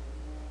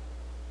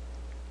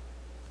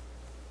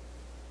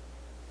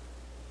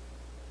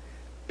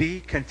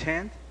 Be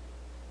content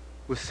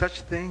with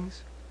such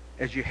things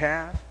as you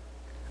have.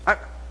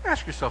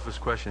 Ask yourself this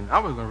question. I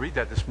wasn't going to read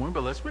that this morning,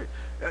 but let's read.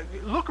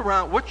 Look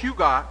around. What you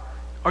got,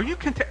 are you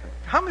content?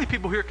 How many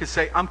people here can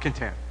say, I'm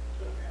content?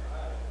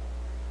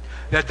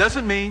 That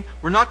doesn't mean,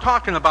 we're not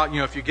talking about,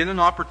 if you get an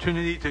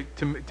opportunity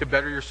to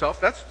better yourself,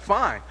 that's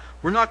fine.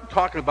 We're not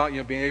talking about,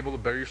 being able to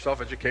better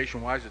yourself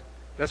education-wise.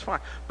 That's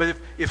fine. But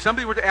if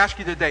somebody were to ask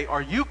you today,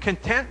 are you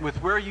content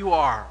with where you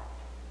are?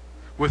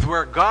 With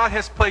where God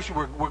has placed you,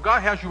 where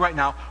God has you right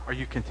now, are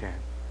you content?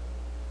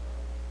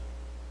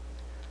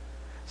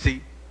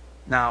 See,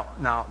 now,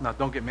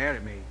 don't get mad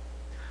at me.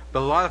 But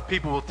a lot of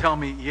people will tell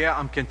me, yeah,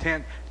 I'm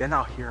content. Then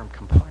I'll hear them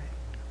complain.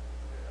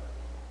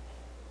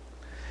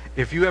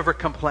 If you ever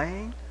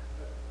complain,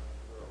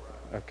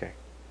 okay.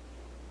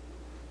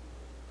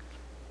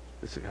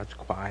 That's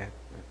quiet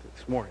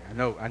this morning.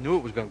 I knew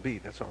it was going to be.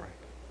 That's all right.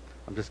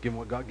 I'm just giving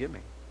what God gave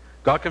me.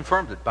 God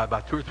confirmed it by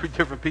about 2 or 3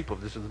 different people.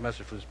 This is the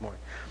message for this morning.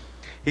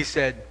 He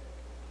said,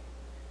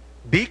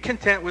 be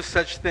content with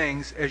such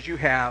things as you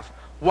have.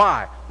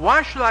 Why?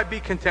 Why should I be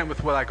content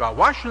with what I got?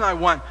 Why shouldn't I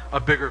want a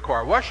bigger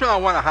car? Why shouldn't I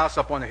want a house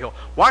up on a hill?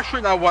 Why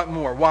shouldn't I want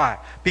more? Why?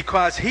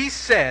 Because he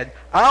said,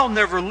 I'll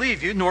never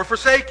leave you nor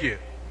forsake you.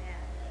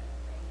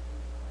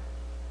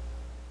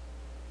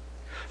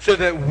 So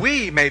that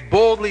we may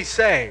boldly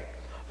say,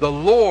 the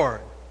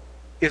Lord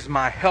is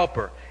my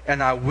helper,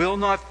 and I will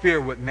not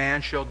fear what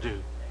man shall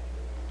do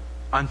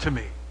unto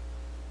me.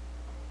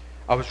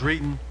 I was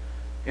reading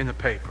in the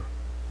paper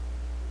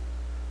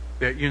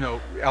that,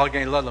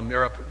 Allegheny Ludlam,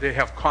 they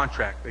have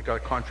contract. They got a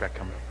contract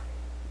coming up.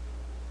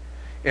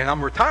 And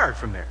I'm retired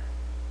from there.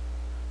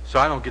 So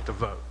I don't get to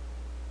vote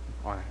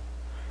on it.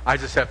 I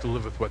just have to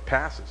live with what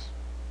passes.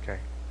 Okay.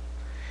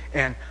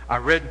 And I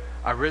read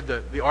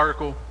the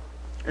article,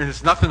 and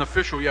it's nothing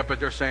official yet, but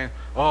they're saying,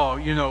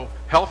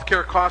 health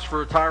care costs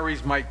for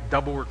retirees might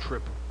double or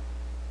triple.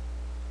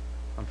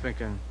 I'm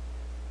thinking,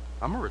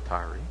 I'm a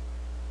retiree.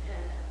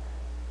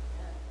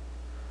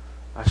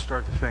 I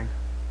start to think,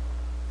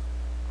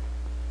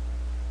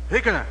 they're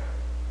going to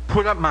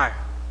put up my...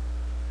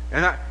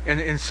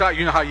 And inside,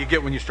 you know how you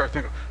get when you start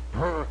thinking,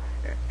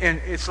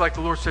 and it's like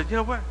the Lord said, you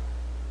know what?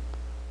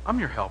 I'm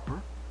your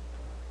helper.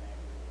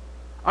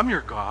 I'm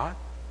your God.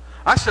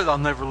 I said I'll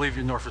never leave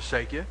you nor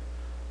forsake you.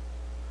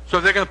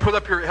 So they're going to put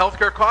up your health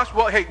care costs?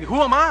 Well, hey,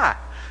 who am I?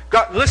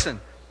 God, listen,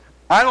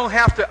 I don't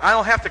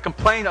have to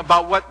complain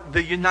about what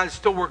the United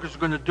Steelworkers are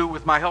going to do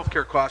with my health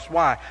care costs.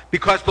 Why?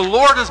 Because the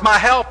Lord is my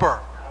helper.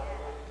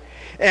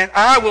 And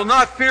I will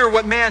not fear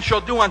what man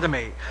shall do unto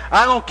me.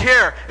 I don't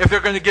care if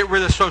they're going to get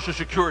rid of Social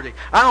Security.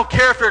 I don't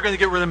care if they're going to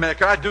get rid of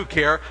Medicare. I do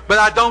care, but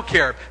I don't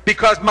care.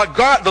 Because my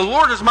God, the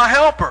Lord is my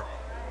helper.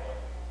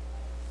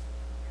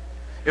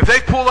 If they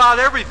pull out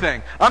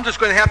everything, I'm just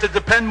going to have to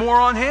depend more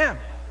on Him.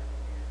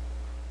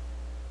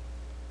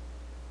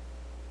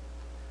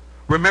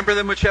 Remember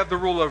them which have the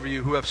rule over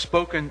you, who have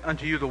spoken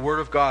unto you the word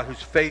of God,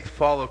 whose faith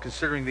follow,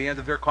 considering the end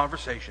of their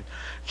conversation.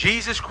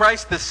 Jesus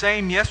Christ the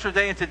same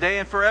yesterday and today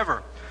and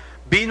forever.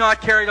 Be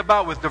not carried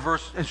about with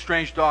diverse and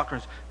strange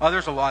doctrines. Oh,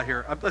 there's a lot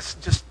here. Let's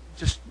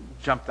just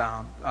jump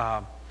down.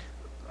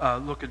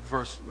 Look at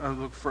verse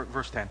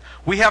 10.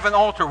 We have an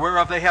altar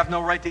whereof they have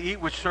no right to eat,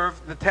 which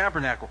serve the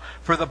tabernacle.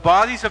 For the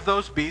bodies of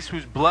those beasts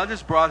whose blood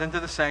is brought into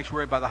the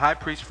sanctuary by the high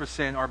priest for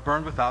sin are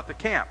burned without the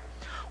camp.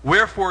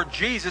 Wherefore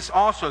Jesus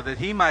also, that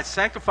he might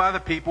sanctify the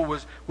people,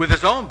 was with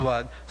his own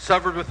blood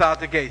suffered without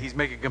the gate. He's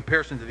making a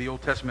comparison to the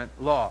Old Testament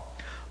law.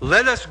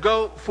 Let us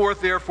go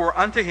forth therefore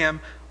unto him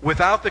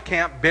without the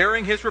camp,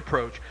 bearing his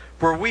reproach.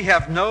 For we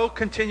have no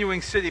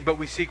continuing city, but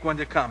we seek one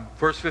to come.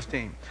 Verse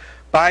 15.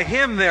 By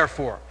him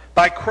therefore,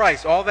 by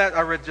Christ, all that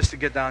I read just to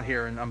get down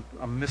here, and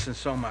I'm missing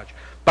so much.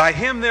 By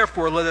him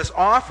therefore, let us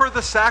offer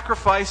the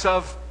sacrifice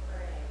of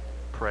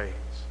praise.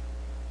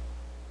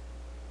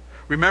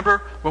 Remember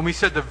when we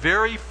said the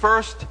very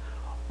first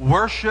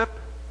worship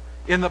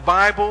in the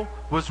Bible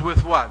was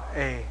with what?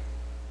 A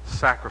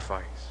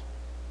sacrifice.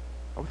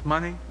 With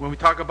money. When we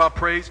talk about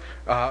praise,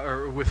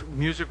 or with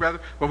music rather,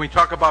 when we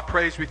talk about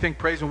praise, we think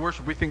praise and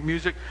worship, we think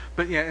music.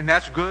 But yeah, and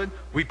that's good.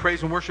 We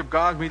praise and worship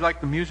God. We like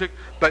the music.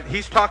 But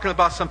he's talking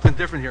about something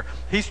different here.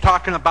 He's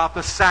talking about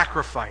the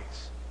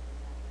sacrifice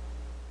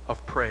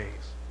of praise.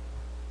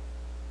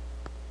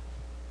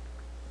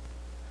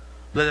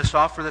 Let us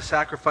offer the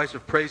sacrifice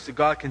of praise to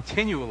God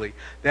continually.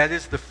 That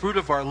is the fruit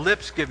of our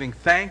lips, giving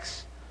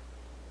thanks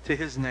to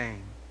his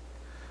name.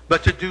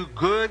 But to do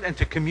good and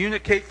to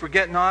communicate,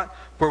 forget not,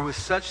 for with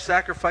such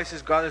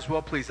sacrifices God is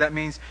well pleased. That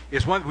means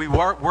we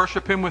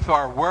worship him with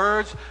our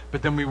words,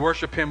 but then we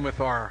worship him with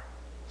our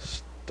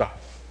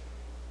stuff.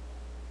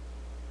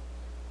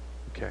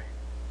 Okay.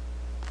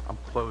 I'm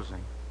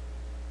closing.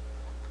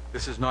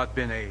 This has not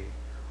been a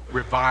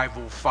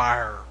revival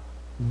fire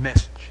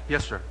message.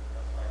 Yes, sir.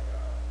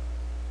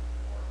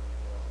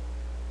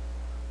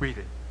 Read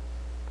it.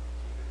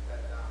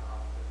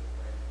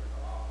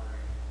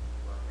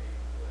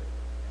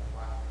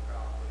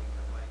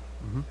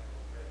 Mm-hmm.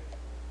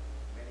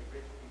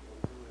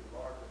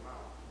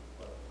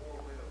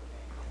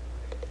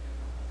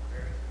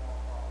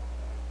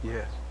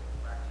 Yes.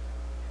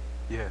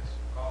 Yes.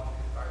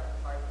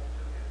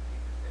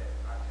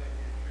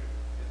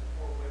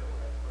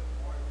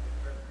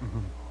 Mm-hmm.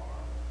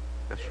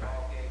 That's right.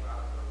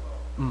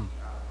 Mm.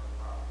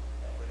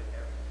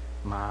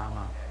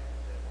 Mama.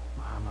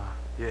 Mama.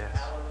 Yes.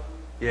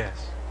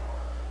 Yes.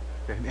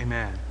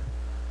 Amen.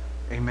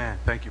 Amen.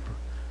 Thank you.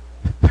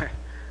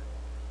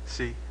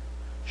 See,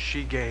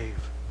 she gave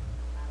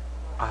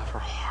out of her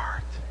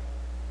heart.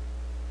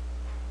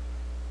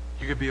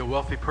 You could be a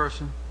wealthy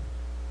person.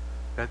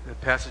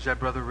 That passage that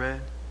brother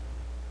read,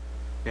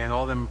 and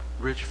all them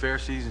rich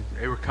Pharisees,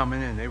 they were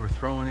coming in, they were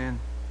throwing in,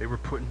 they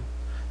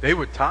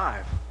would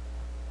tithe.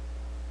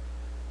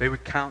 They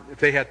would count. If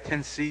they had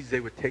 10 seeds, they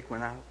would take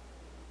one out.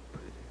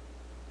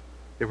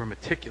 They were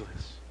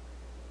meticulous.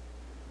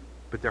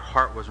 But their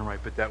heart wasn't right.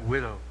 But that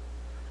widow,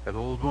 that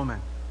old woman,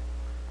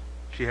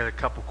 she had a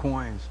couple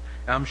coins.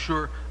 And I'm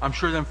sure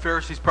them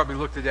Pharisees probably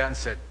looked at that and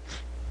said,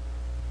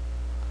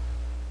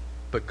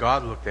 but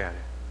God looked at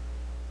it.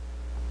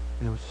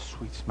 And it was a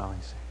sweet smelling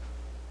savor.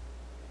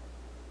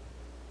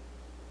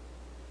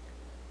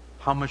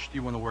 How much do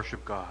you want to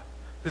worship God?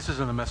 This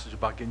isn't a message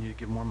about getting you to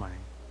give more money.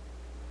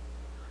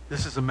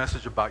 This is a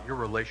message about your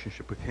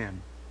relationship with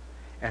Him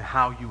and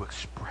how you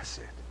express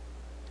it.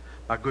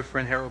 My good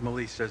friend Harold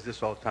Malee says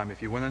this all the time.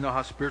 If you want to know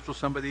how spiritual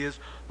somebody is,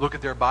 look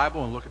at their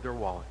Bible and look at their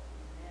wallet.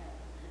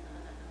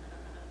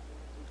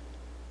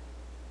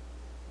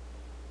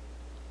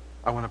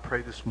 I want to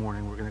pray this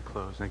morning. We're going to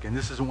close. And again,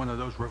 this isn't one of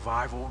those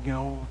revival,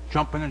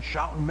 jumping and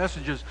shouting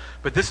messages.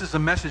 But this is a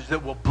message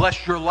that will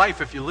bless your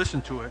life if you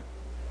listen to it.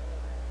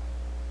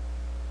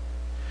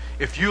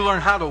 If you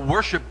learn how to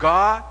worship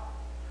God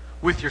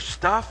with your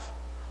stuff,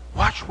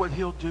 watch what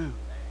He'll do.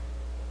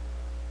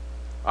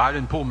 I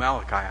didn't pull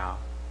Malachi out.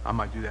 I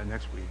might do that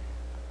next week.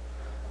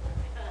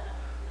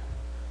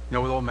 You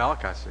know what old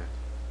Malachi said?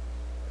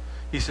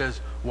 He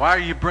says, why are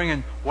you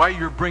bringing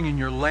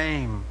your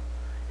lame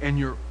and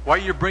why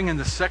you're bringing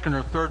the second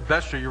or third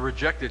best or you're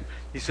rejected?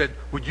 He said,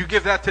 would you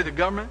give that to the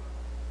government?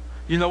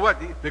 You know what?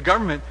 The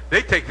government,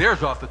 they take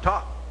theirs off the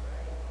top.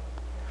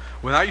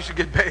 When I used to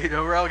get paid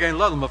over Allegheny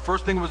Ludlam, the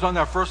first thing that was on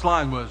that first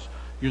line was,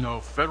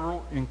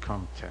 federal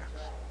income tax.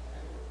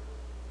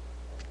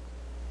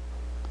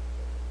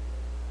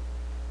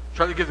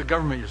 Try to give the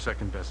government your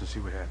second best and see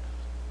what happens.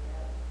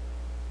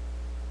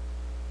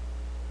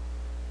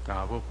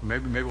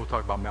 Maybe we'll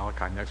talk about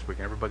Malachi next week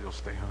and everybody will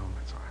stay home.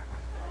 That's all right.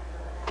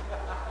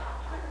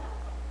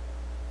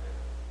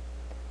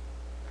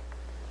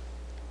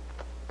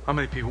 How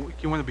many people,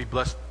 you want to be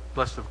blessed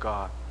of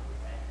God?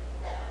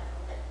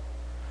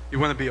 You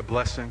want to be a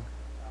blessing?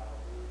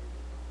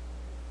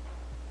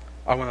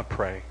 I want to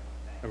pray,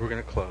 and we're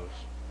going to close.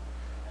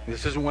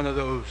 This isn't one of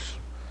those,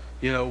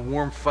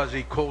 warm,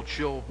 fuzzy, cold,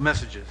 chill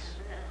messages.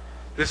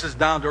 This is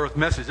down-to-earth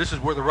message. This is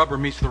where the rubber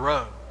meets the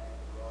road.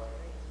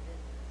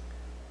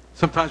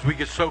 Sometimes we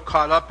get so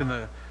caught up in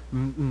the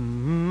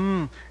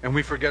and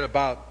we forget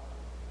about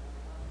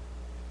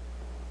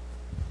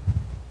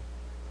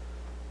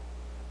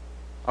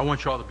I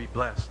want you all to be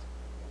blessed.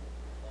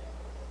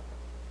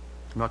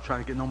 I'm not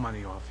trying to get no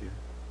money off you.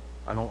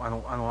 I don't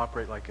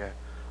operate like that.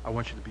 I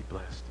want you to be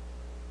blessed.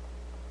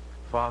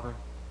 Father,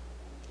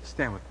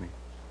 stand with me.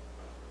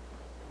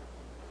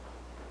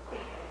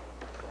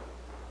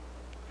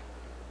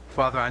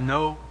 Father, I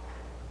know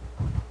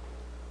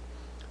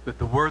that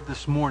the word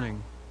this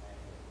morning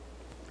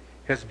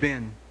has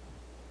been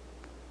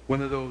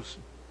one of those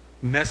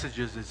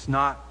messages. It's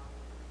not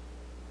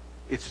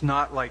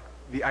like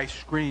the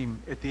ice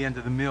cream at the end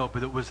of the meal,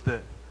 but it was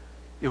the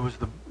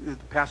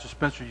Pastor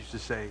Spencer used to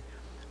say,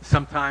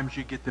 sometimes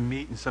you get the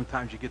meat and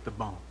sometimes you get the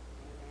bone.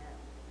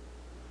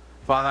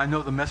 Father, I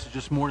know the message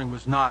this morning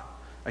was not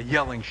a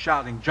yelling,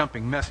 shouting,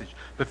 jumping message.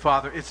 But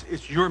Father,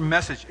 it's your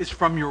message. It's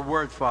from your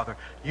word, Father.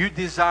 You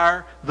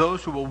desire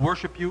those who will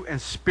worship you in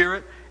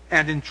spirit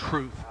and in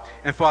truth.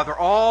 And Father,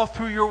 all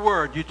through your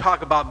word, you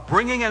talk about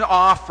bringing an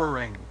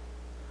offering,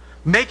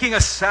 making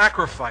a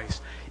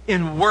sacrifice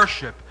in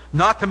worship,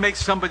 not to make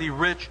somebody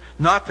rich,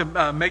 not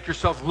to make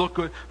yourself look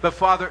good, but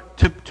Father,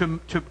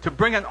 to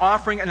bring an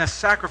offering and a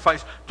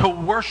sacrifice, to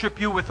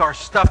worship you with our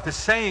stuff. The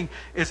saying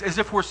is as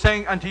if we're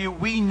saying unto you,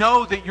 we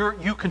know that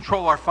you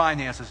control our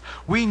finances.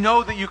 We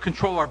know that you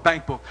control our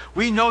bank book.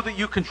 We know that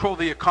you control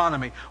the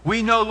economy.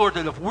 We know, Lord,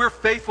 that if we're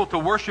faithful to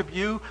worship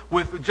you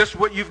with just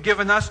what you've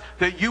given us,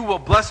 that you will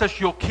bless us,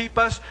 you'll keep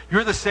us.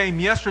 You're the same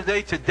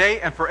yesterday,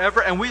 today, and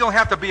forever, and we don't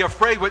have to be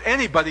afraid what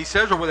anybody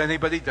says or what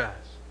anybody does.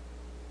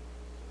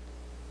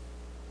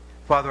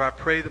 Father, I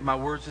pray that my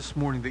words this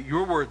morning, that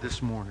your word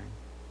this morning,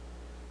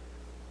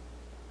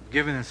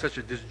 given in such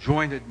a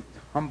disjointed,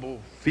 humble,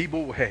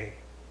 feeble way,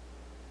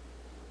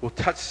 will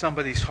touch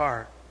somebody's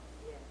heart,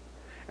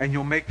 and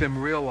you'll make them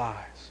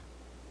realize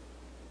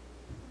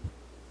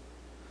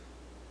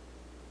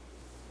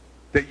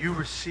that you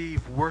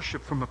receive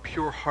worship from a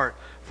pure heart.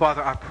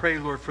 Father, I pray,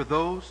 Lord, for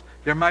those,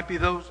 there might be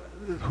those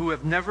who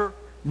have never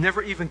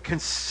even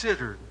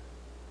considered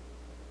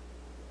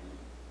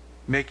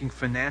making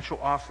financial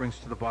offerings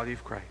to the body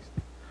of Christ.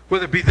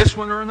 Whether it be this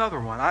one or another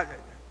one.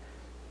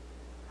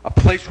 A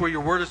place where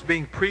your word is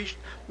being preached,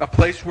 a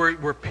place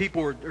where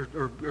people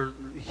are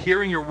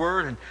hearing your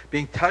word and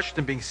being touched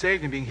and being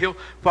saved and being healed.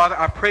 Father,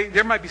 I pray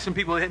there might be some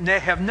people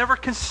that have never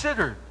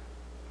considered.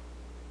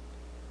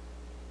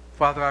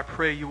 Father, I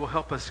pray you will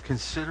help us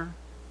consider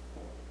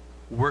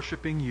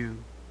worshiping you.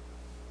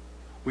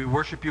 We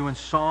worship you in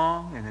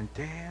song and in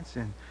dance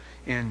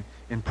and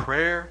in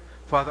prayer.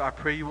 Father, I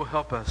pray you will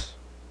help us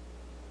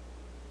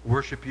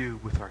worship you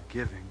with our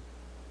giving,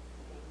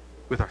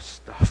 with our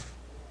stuff.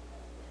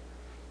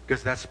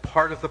 Because that's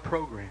part of the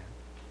program.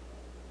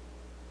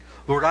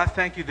 Lord, I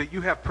thank you that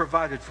you have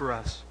provided for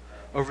us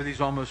over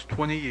these almost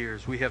 20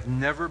 years. We have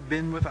never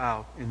been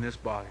without in this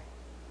body.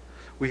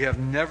 We have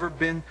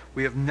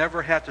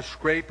never had to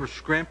scrape or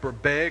scrimp or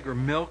beg or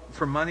milk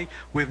for money.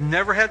 We've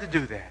never had to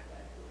do that.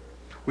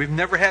 We've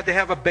never had to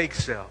have a bake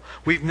sale.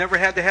 We've never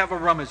had to have a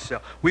rummage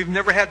sale. We've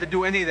never had to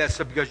do any of that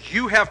stuff because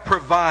you have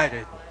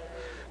provided.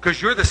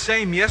 Because you're the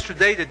same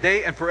yesterday,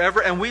 today, and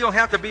forever, and we don't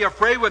have to be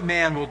afraid what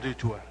man will do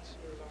to us.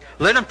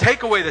 Let him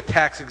take away the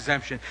tax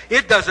exemption.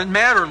 It doesn't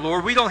matter,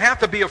 Lord. We don't have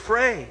to be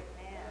afraid.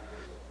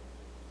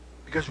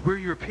 Because we're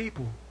your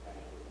people.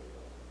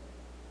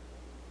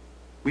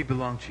 We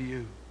belong to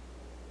you.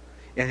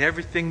 And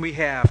everything we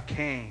have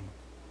came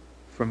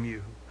from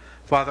you.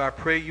 Father, I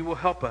pray you will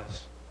help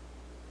us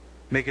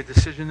make a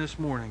decision this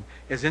morning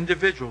as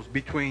individuals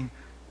between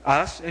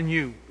us and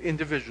you,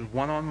 individuals,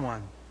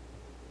 one-on-one,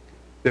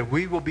 that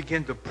we will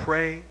begin to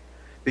pray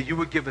that you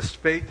would give us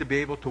faith to be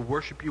able to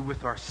worship you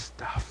with our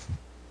stuff.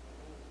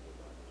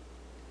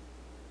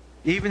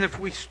 Even if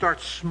we start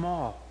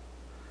small,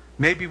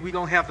 maybe we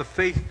don't have the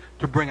faith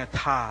to bring a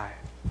tithe.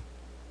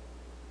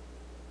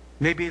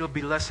 Maybe it'll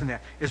be less than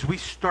that. As we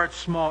start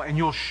small and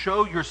you'll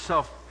show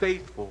yourself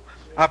faithful,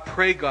 I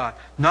pray, God,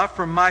 not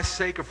for my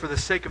sake or for the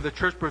sake of the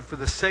church, but for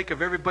the sake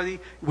of everybody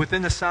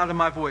within the sound of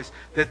my voice,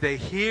 that they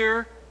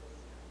hear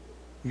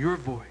your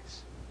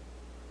voice.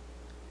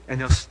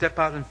 And they'll step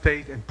out in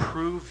faith and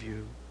prove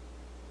you.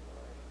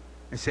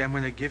 And say, I'm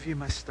going to give you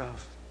my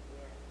stuff.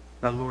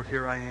 Now, Lord,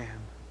 here I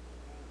am.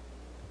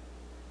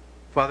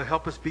 Father,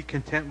 help us be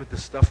content with the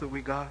stuff that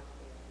we got.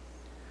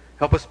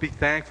 Help us be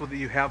thankful that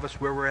you have us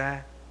where we're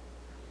at.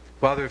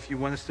 Father, if you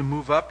want us to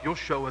move up, you'll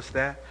show us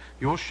that.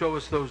 You'll show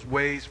us those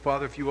ways.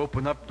 Father, if you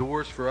open up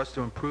doors for us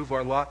to improve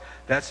our lot,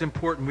 that's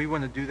important. We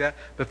want to do that.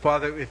 But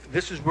Father, if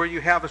this is where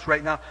you have us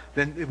right now,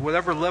 then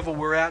whatever level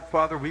we're at,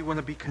 Father, we want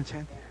to be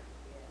content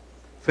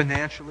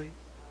financially.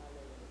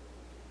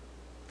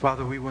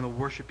 Father, we want to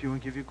worship you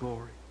and give you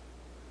glory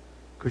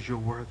because you're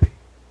worthy.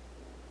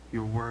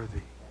 You're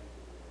worthy.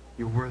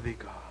 You're worthy,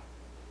 God.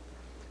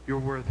 You're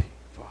worthy,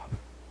 Father.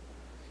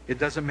 It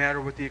doesn't matter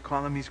what the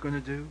economy's going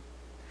to do.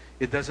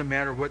 It doesn't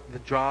matter what the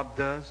job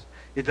does.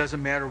 It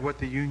doesn't matter what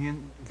the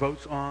union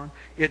votes on.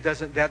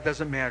 That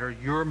doesn't matter.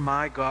 You're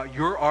my God.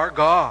 You're our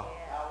God.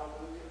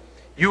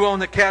 You own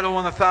the cattle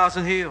on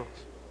 1,000 hills.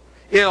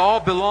 It all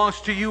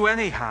belongs to you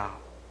anyhow.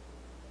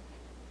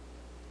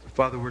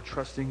 Father, we're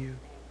trusting you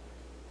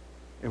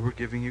and we're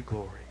giving you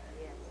glory.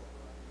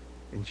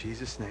 In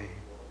Jesus' name.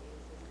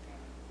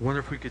 I wonder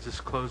if we could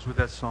just close with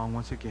that song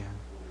once again.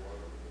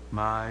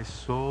 My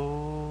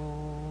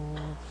soul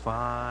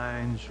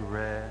finds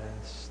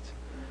rest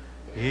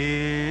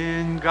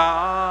in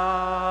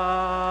God.